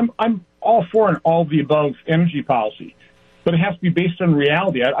 I'm all for an all-of-the-above energy policy, but it has to be based on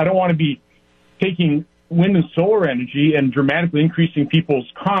reality. I don't want to be taking wind and solar energy and dramatically increasing people's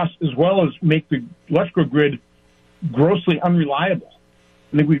costs, as well as make the electrical grid grossly unreliable.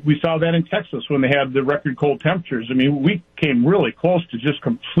 I think we saw that in Texas when they had the record cold temperatures. I mean, we came really close to just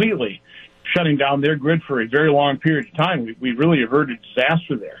completely shutting down their grid for a very long period of time. We really averted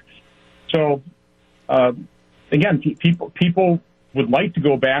disaster there. So, again, people would like to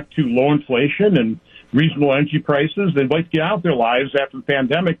go back to low inflation and reasonable energy prices. They'd like to get out of their lives after the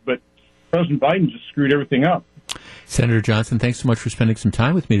pandemic, but President Biden just screwed everything up. Senator Johnson, thanks so much for spending some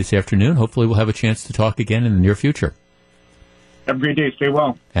time with me this afternoon. Hopefully we'll have a chance to talk again in the near future. Have a great day. Stay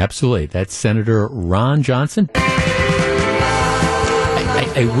well. Absolutely. That's Senator Ron Johnson.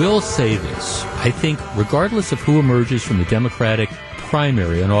 I will say this. I think regardless of who emerges from the Democratic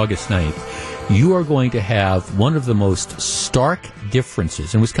primary on August 9th, you are going to have one of the most stark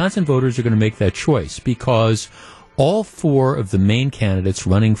differences. And Wisconsin voters are going to make that choice because all four of the main candidates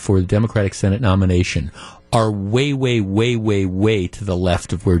running for the Democratic Senate nomination are way, way, way, way, way to the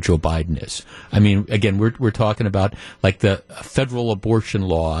left of where Joe Biden is. I mean, again, we're talking about like the federal abortion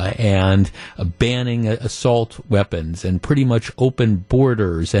law and banning assault weapons and pretty much open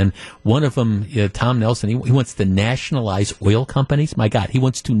borders. And one of them, Tom Nelson, he wants to nationalize oil companies. My God, he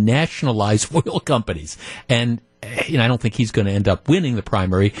wants to nationalize oil companies. And I don't think he's going to end up winning the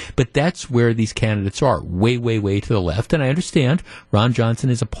primary, but that's where these candidates are, way, way, way to the left. And I understand Ron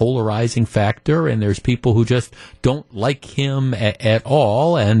Johnson is a polarizing factor, and there's people who just don't like him at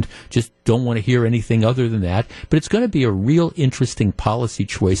all and just don't want to hear anything other than that. But it's going to be a real interesting policy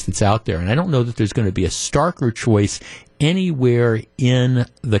choice that's out there. And I don't know that there's going to be a starker choice anywhere in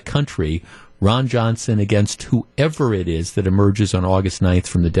the country. Ron Johnson against whoever it is that emerges on August 9th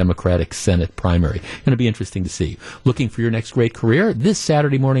from the Democratic Senate primary. Going to be interesting to see. Looking for your next great career? This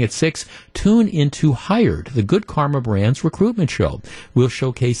Saturday morning at 6, tune into Hired, the Good Karma Brands recruitment show. We'll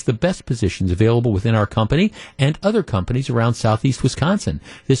showcase the best positions available within our company and other companies around southeast Wisconsin.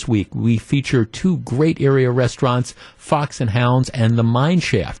 This week, we feature two great area restaurants, Fox and Hounds and the Mine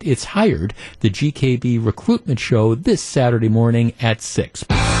Shaft. It's Hired, the GKB recruitment show this Saturday morning at 6.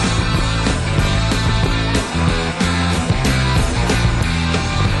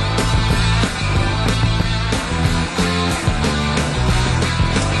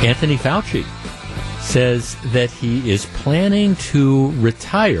 Anthony Fauci says that he is planning to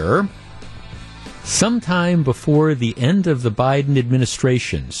retire sometime before the end of the Biden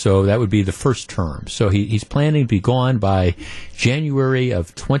administration. So that would be the first term. So he's planning to be gone by January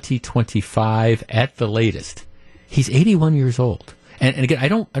of 2025 at the latest. He's 81 years old. And again, I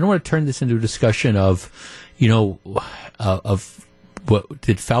don't want to turn this into a discussion of, of what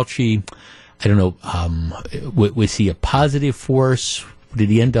did Fauci, I don't know, was he a positive force? Did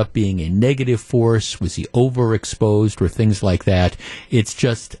he end up being a negative force? Was he overexposed or things like that? It's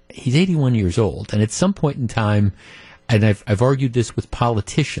just, he's 81 years old. And at some point in time, and I've argued this with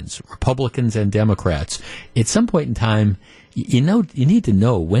politicians, Republicans and Democrats, at some point in time, you need to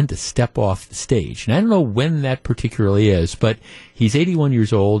know when to step off the stage. And I don't know when that particularly is, but he's 81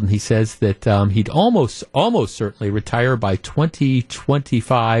 years old, and he says that he'd almost certainly retire by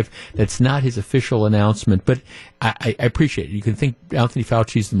 2025. That's not his official announcement, but I appreciate it. You can think Anthony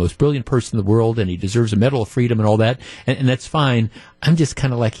Fauci is the most brilliant person in the world, and he deserves a Medal of Freedom and all that, and that's fine. I'm just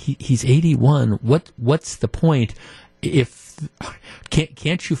kind of like, he's 81. What's the point?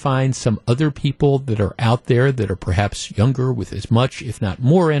 Can't you find some other people that are out there that are perhaps younger with as much, if not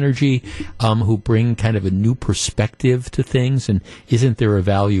more energy, who bring kind of a new perspective to things? And isn't there a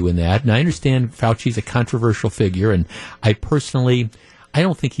value in that? And I understand Fauci's a controversial figure, and I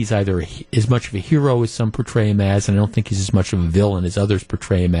don't think he's either as much of a hero as some portray him as, and I don't think he's as much of a villain as others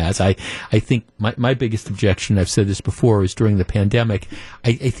portray him as. I think my biggest objection, I've said this before, is during the pandemic,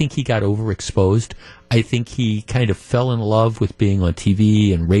 I think he got overexposed. I think he kind of fell in love with being on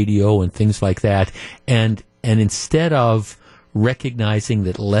TV and radio and things like that, and instead of recognizing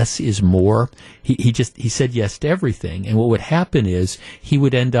that less is more, he said yes to everything. And what would happen is he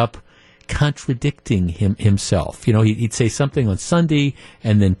would end up contradicting himself. He'd say something on Sunday,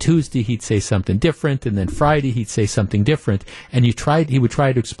 and then Tuesday he'd say something different, and then Friday he'd say something different. And he would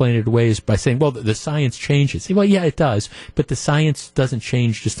try to explain it away by saying, well, the science changes. Well, yeah, it does, but the science doesn't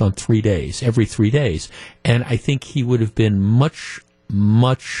change just on 3 days, every 3 days. And I think he would have been much,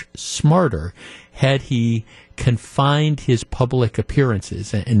 much smarter had he confined his public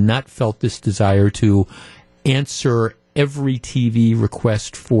appearances and not felt this desire to answer every TV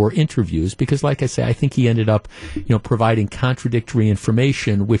request for interviews, because like I say, I think he ended up, providing contradictory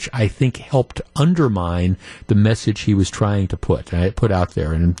information, which I think helped undermine the message he was trying to put out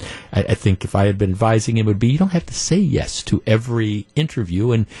there. And I think if I had been advising him, it would be, you don't have to say yes to every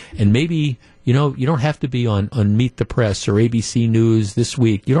interview, and maybe You don't have to be on Meet the Press or ABC News this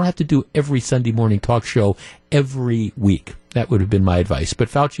week. You don't have to do every Sunday morning talk show every week. That would have been my advice. But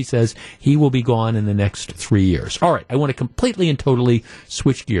Fauci says he will be gone in the next 3 years. All right, I want to completely and totally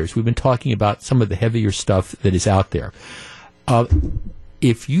switch gears. We've been talking about some of the heavier stuff that is out there.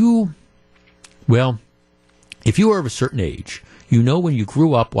 If you are of a certain age, you know when you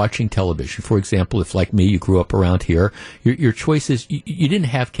grew up watching television, for example, if like me, you grew up around here, your choices, you didn't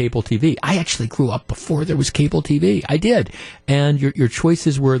have cable TV. I actually grew up before there was cable TV. I did. And your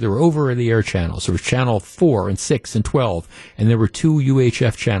choices were, there were over-the-air channels. There was channel 4 and 6 and 12, and there were 2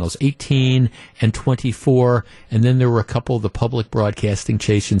 UHF channels, 18 and 24, and then there were a couple of the public broadcasting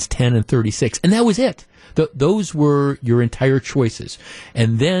stations, 10 and 36, and that was it. Those were your entire choices.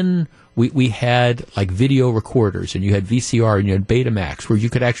 And then we had like video recorders, and you had VCR and you had Betamax, where you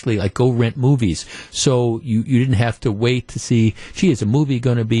could actually like go rent movies. So you didn't have to wait to see, gee, is a movie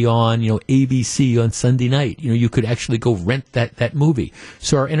going to be on, ABC on Sunday night? You could actually go rent that movie.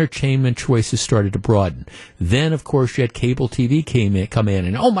 So our entertainment choices started to broaden. Then, of course, you had cable TV come in,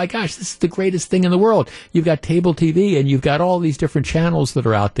 and oh my gosh, this is the greatest thing in the world. You've got cable TV, and you've got all these different channels that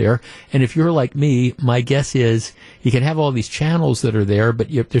are out there. And if you're like me, my guess is you can have all these channels that are there, but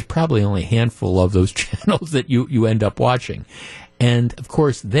there's probably only a handful of those channels that you end up watching. And, of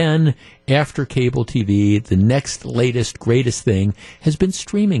course, then, after cable TV, the next latest, greatest thing has been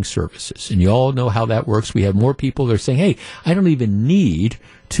streaming services. And you all know how that works. We have more people that are saying, hey, I don't even need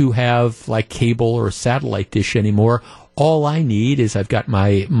to have, like, cable or a satellite dish anymore. All I need is I've got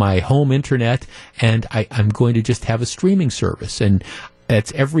my home internet, and I'm going to just have a streaming service. And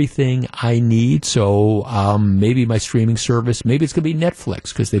that's everything I need. So maybe my streaming service, maybe it's going to be Netflix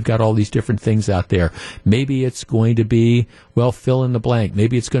because they've got all these different things out there. Maybe it's going to be, fill in the blank.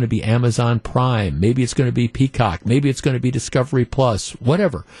 Maybe it's going to be Amazon Prime. Maybe it's going to be Peacock. Maybe it's going to be Discovery Plus,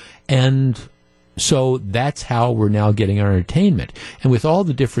 whatever. And so that's how we're now getting our entertainment. And with all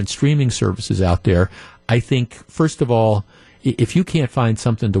the different streaming services out there, I think, first of all, if you can't find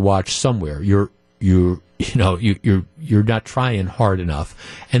something to watch somewhere, you're not trying hard enough.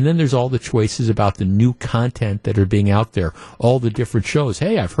 And then there's all the choices about the new content that are being out there, all the different shows.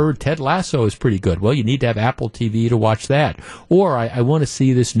 Hey, I've heard Ted Lasso is pretty good. Well, you need to have Apple TV to watch that. Or I want to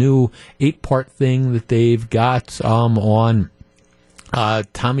see this new 8-part thing that they've got on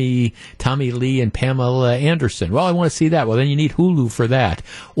Tommy Lee and Pamela Anderson. Well, I want to see that. Well, then you need Hulu for that.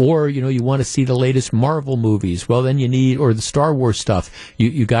 Or, you want to see the latest Marvel movies. Well, then you need, or the Star Wars stuff.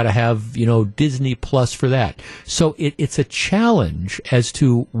 You got to have, Disney Plus for that. So it's a challenge as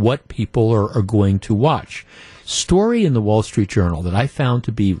to what people are going to watch. Story in the Wall Street Journal that I found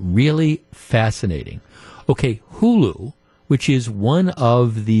to be really fascinating. Okay, Hulu, which is one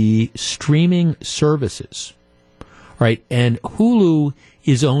of the streaming services, right? And Hulu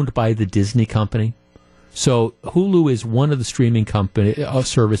is owned by the Disney company. So Hulu is one of the streaming company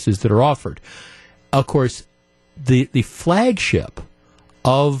services that are offered. Of course, the flagship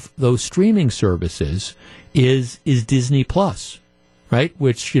of those streaming services is Disney Plus, right?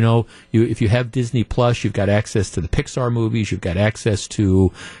 Which, if you have Disney Plus, you've got access to the Pixar movies, you've got access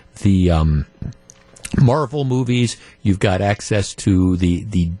to the Marvel movies, you've got access to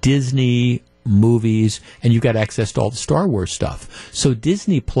the Disney movies, and you've got access to all the Star Wars stuff. So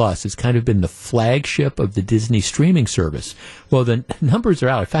Disney Plus has kind of been the flagship of the Disney streaming service. Well, the numbers are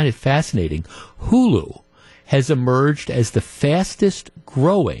out. I find it fascinating. Hulu has emerged as the fastest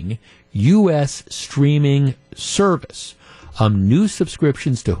growing U.S. streaming service. New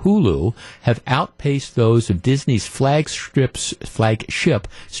subscriptions to Hulu have outpaced those of Disney's flagship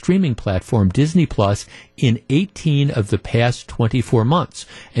streaming platform, Disney Plus, in 18 of the past 24 months.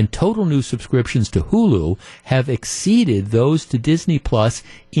 And total new subscriptions to Hulu have exceeded those to Disney Plus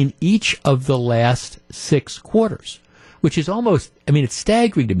in each of the last 6 quarters. Which is almost, it's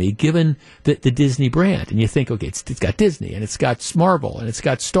staggering to me given the Disney brand. And you think, okay, it's got Disney, and it's got Marvel, and it's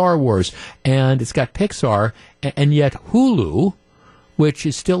got Star Wars, and it's got Pixar, and yet Hulu, which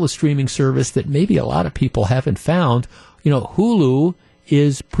is still a streaming service that maybe a lot of people haven't found, Hulu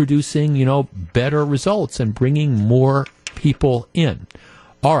is producing, better results and bringing more people in.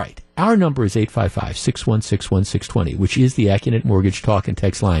 All right. Our number is 855-616-1620, which is the AccuNet Mortgage Talk and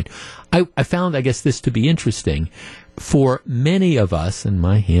Text line. I found, I guess, this to be interesting. For many of us, and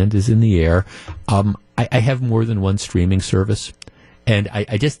my hand is in the air, I have more than one streaming service. And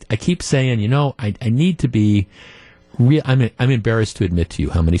I keep saying, I need to be I'm embarrassed to admit to you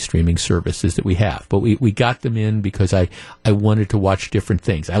how many streaming services that we have, but we got them in because I wanted to watch different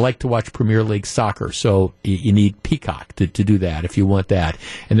things. I like to watch Premier League soccer, so you need Peacock to do that if you want that.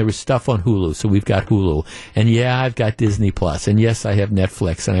 And there was stuff on Hulu, so we've got Hulu. And yeah, I've got Disney Plus, and yes, I have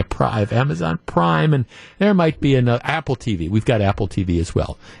Netflix, and I have Amazon Prime, and there might be an Apple TV. We've got Apple TV as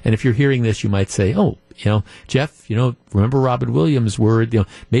well. And if you're hearing this, you might say, oh, Jeff, remember Robin Williams' word,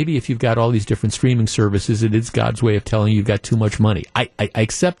 maybe if you've got all these different streaming services, it is God's way of telling you you've got too much money. I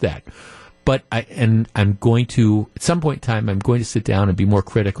accept that. But I'm going to, at some point in time, I'm going to sit down and be more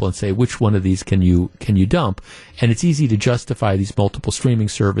critical and say, which one of these can you dump? And it's easy to justify these multiple streaming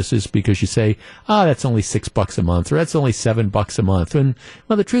services because you say, that's only $6 a month, or that's only $7 a month. And,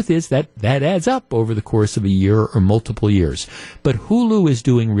 well, the truth is that adds up over the course of a year or multiple years. But Hulu is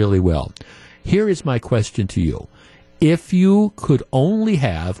doing really well. Here is my question to you. If you could only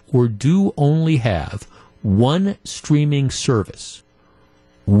have or do only have one streaming service,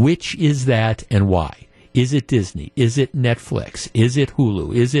 which is that and why? Is it Disney? Is it Netflix? Is it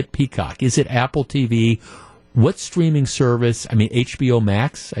Hulu? Is it Peacock? Is it Apple TV? What streaming service? I mean, HBO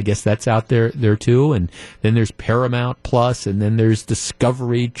Max, I guess that's out there too. And then there's Paramount Plus, and then there's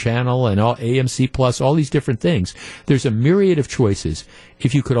Discovery Channel and all AMC Plus, all these different things. There's a myriad of choices.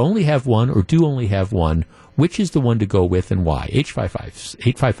 If you could only have one or do only have one, which is the one to go with and why?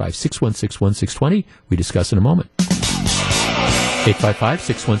 855-616-1620. We discuss in a moment.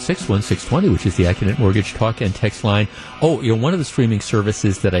 855-616-1620, which is the AccuNet Mortgage Talk and Text line. Oh, one of the streaming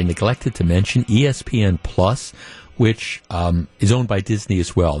services that I neglected to mention, ESPN Plus, which is owned by Disney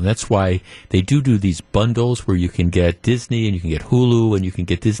as well. And that's why they do these bundles where you can get Disney and you can get Hulu and you can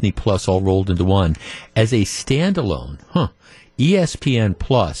get Disney Plus all rolled into one. As a standalone, ESPN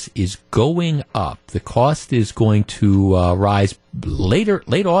Plus is going up. The cost is going to rise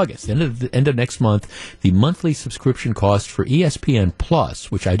late August, end of next month. The monthly subscription cost for ESPN Plus,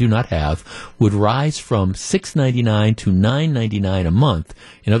 which I do not have, would rise from $6.99 to $9.99 a month.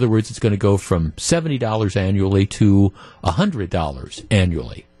 In other words, it's going to go from $70 annually to $100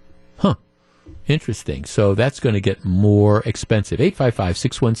 annually. Interesting. So that's going to get more expensive.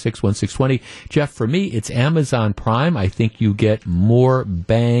 855-616-1620. Jeff, for me, it's Amazon Prime. I think you get more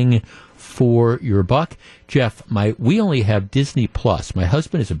bang for your buck. Jeff, we only have Disney Plus. My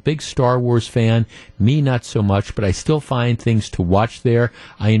husband is a big Star Wars fan. Me, not so much, but I still find things to watch there.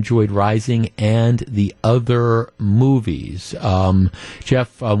 I enjoyed Rising and the other movies.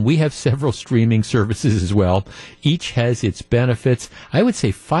 Jeff, we have several streaming services as well. Each has its benefits. I would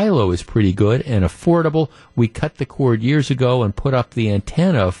say Philo is pretty good and affordable. We cut the cord years ago and put up the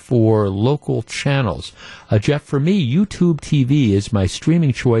antenna for local channels. Jeff, for me, YouTube TV is my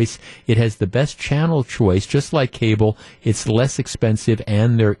streaming choice. It has the best channel choice. Just like cable, it's less expensive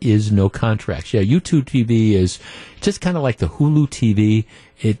and there is no contracts. Yeah, YouTube TV is just kind of like the Hulu TV.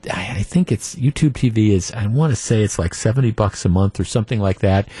 I think it's YouTube TV is, I want to say it's like $70 a month or something like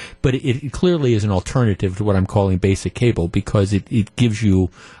that. But it clearly is an alternative to what I'm calling basic cable because it gives you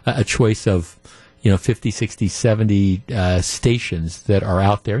a choice of 50, 60, 70 stations that are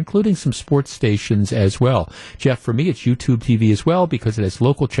out there, including some sports stations as well. Jeff, for me, it's YouTube TV as well because it has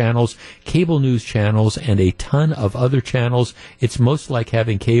local channels, cable news channels, and a ton of other channels. It's most like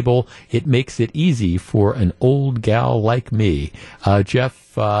having cable. It makes it easy for an old gal like me.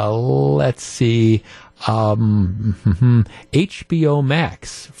 Jeff, let's see. HBO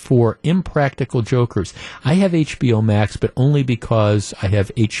Max for Impractical Jokers. I have HBO Max, but only because I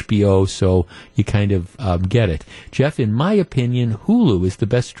have HBO, so you kind of get it. Jeff, in my opinion, Hulu is the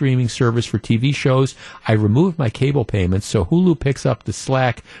best streaming service for TV shows. I removed my cable payments, so Hulu picks up the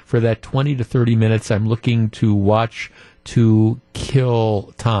slack for that 20 to 30 minutes I'm looking to watch to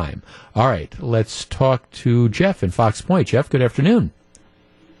kill time. All right, let's talk to Jeff in Fox Point. Jeff, good afternoon.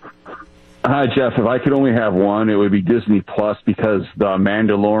 Hi, Jeff. If I could only have one, it would be Disney Plus because the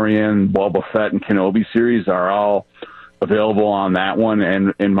Mandalorian, Boba Fett, and Kenobi series are all available on that one.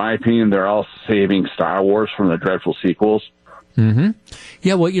 And in my opinion, they're all saving Star Wars from the dreadful sequels. Mm-hmm.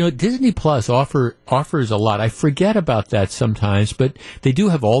 Yeah, well, Disney Plus offers a lot. I forget about that sometimes, but they do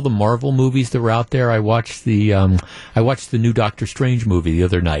have all the Marvel movies that were out there. I watched the new Doctor Strange movie the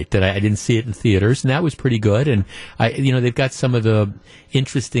other night. That I didn't see it in theaters, and that was pretty good. And they've got some of the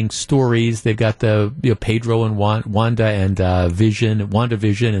interesting stories. They've got the Pedro and Wanda and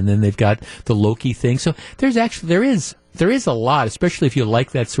WandaVision, and then they've got the Loki thing. So there is a lot, especially if you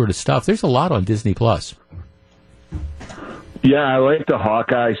like that sort of stuff. There's a lot on Disney Plus. Yeah, I like the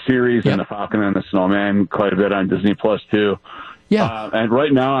Hawkeye series and the Falcon and the Snowman quite a bit on Disney Plus too. Yeah. And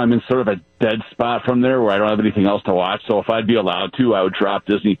right now I'm in sort of a dead spot from there where I don't have anything else to watch. So if I'd be allowed to, I would drop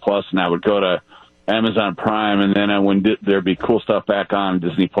Disney Plus and I would go to Amazon Prime, and then when there'd be cool stuff back on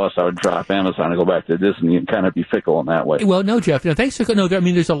Disney Plus, I would drop Amazon and go back to Disney and kind of be fickle in that way. Well, no, Jeff. No, thanks for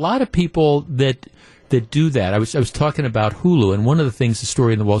there's a lot of people that do that. I was talking about Hulu, and one of the things the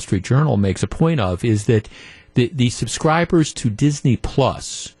story in the Wall Street Journal makes a point of is that the subscribers to Disney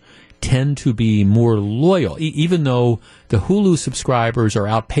Plus tend to be more loyal, even though the Hulu subscribers are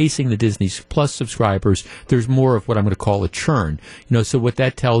outpacing the Disney Plus subscribers. There's more of what I'm going to call a churn. So what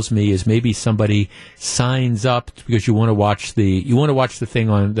that tells me is maybe somebody signs up because you want to watch the thing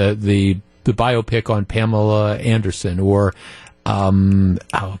on the biopic on Pamela Anderson, or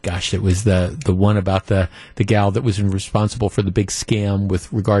it was the one about the gal that was responsible for the big scam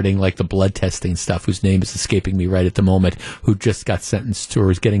regarding like the blood testing stuff, whose name is escaping me right at the moment, who just got sentenced or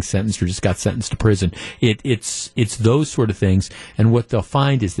is getting sentenced or just got sentenced to prison. It's those sort of things, and what they'll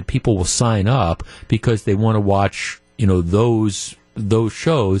find is that people will sign up because they want to watch those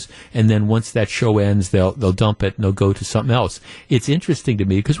shows, and then once that show ends, they'll dump it and they'll go to something else. It's interesting to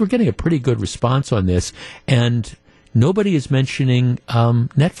me because we're getting a pretty good response on this, and nobody is mentioning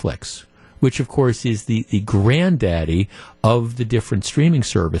Netflix, which, of course, is the granddaddy of the different streaming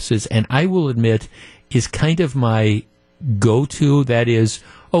services, and I will admit is kind of my go-to. That is,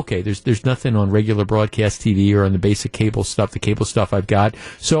 okay, there's nothing on regular broadcast TV or on the basic cable stuff, the cable stuff I've got.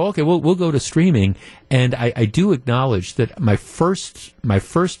 So, okay, we'll go to streaming, and I do acknowledge that my first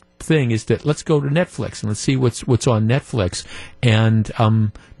thing is that let's go to Netflix and let's see what's on Netflix. And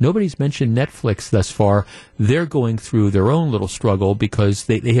nobody's mentioned Netflix thus far. They're going through their own little struggle because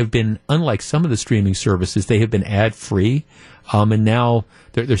they have been, unlike some of the streaming services, they have been ad-free. And now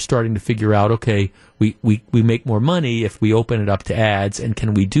they're starting to figure out, okay, we make more money if we open it up to ads, and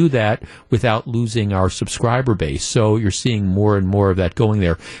can we do that without losing our subscriber base? So you're seeing more and more of that going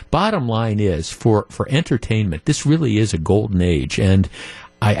there. Bottom line is, for entertainment, this really is a golden age, and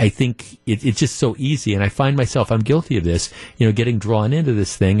I think it's just so easy, and I find myself, I'm guilty of this, getting drawn into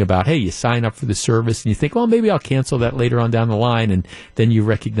this thing about, hey, you sign up for the service, and you think, well, maybe I'll cancel that later on down the line, and then you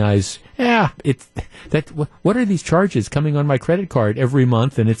recognize, what are these charges coming on my credit card every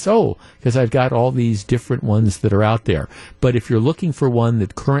month? And it's, because I've got all these different ones that are out there. But if you're looking for one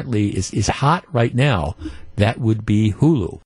that currently is hot right now, that would be Hulu.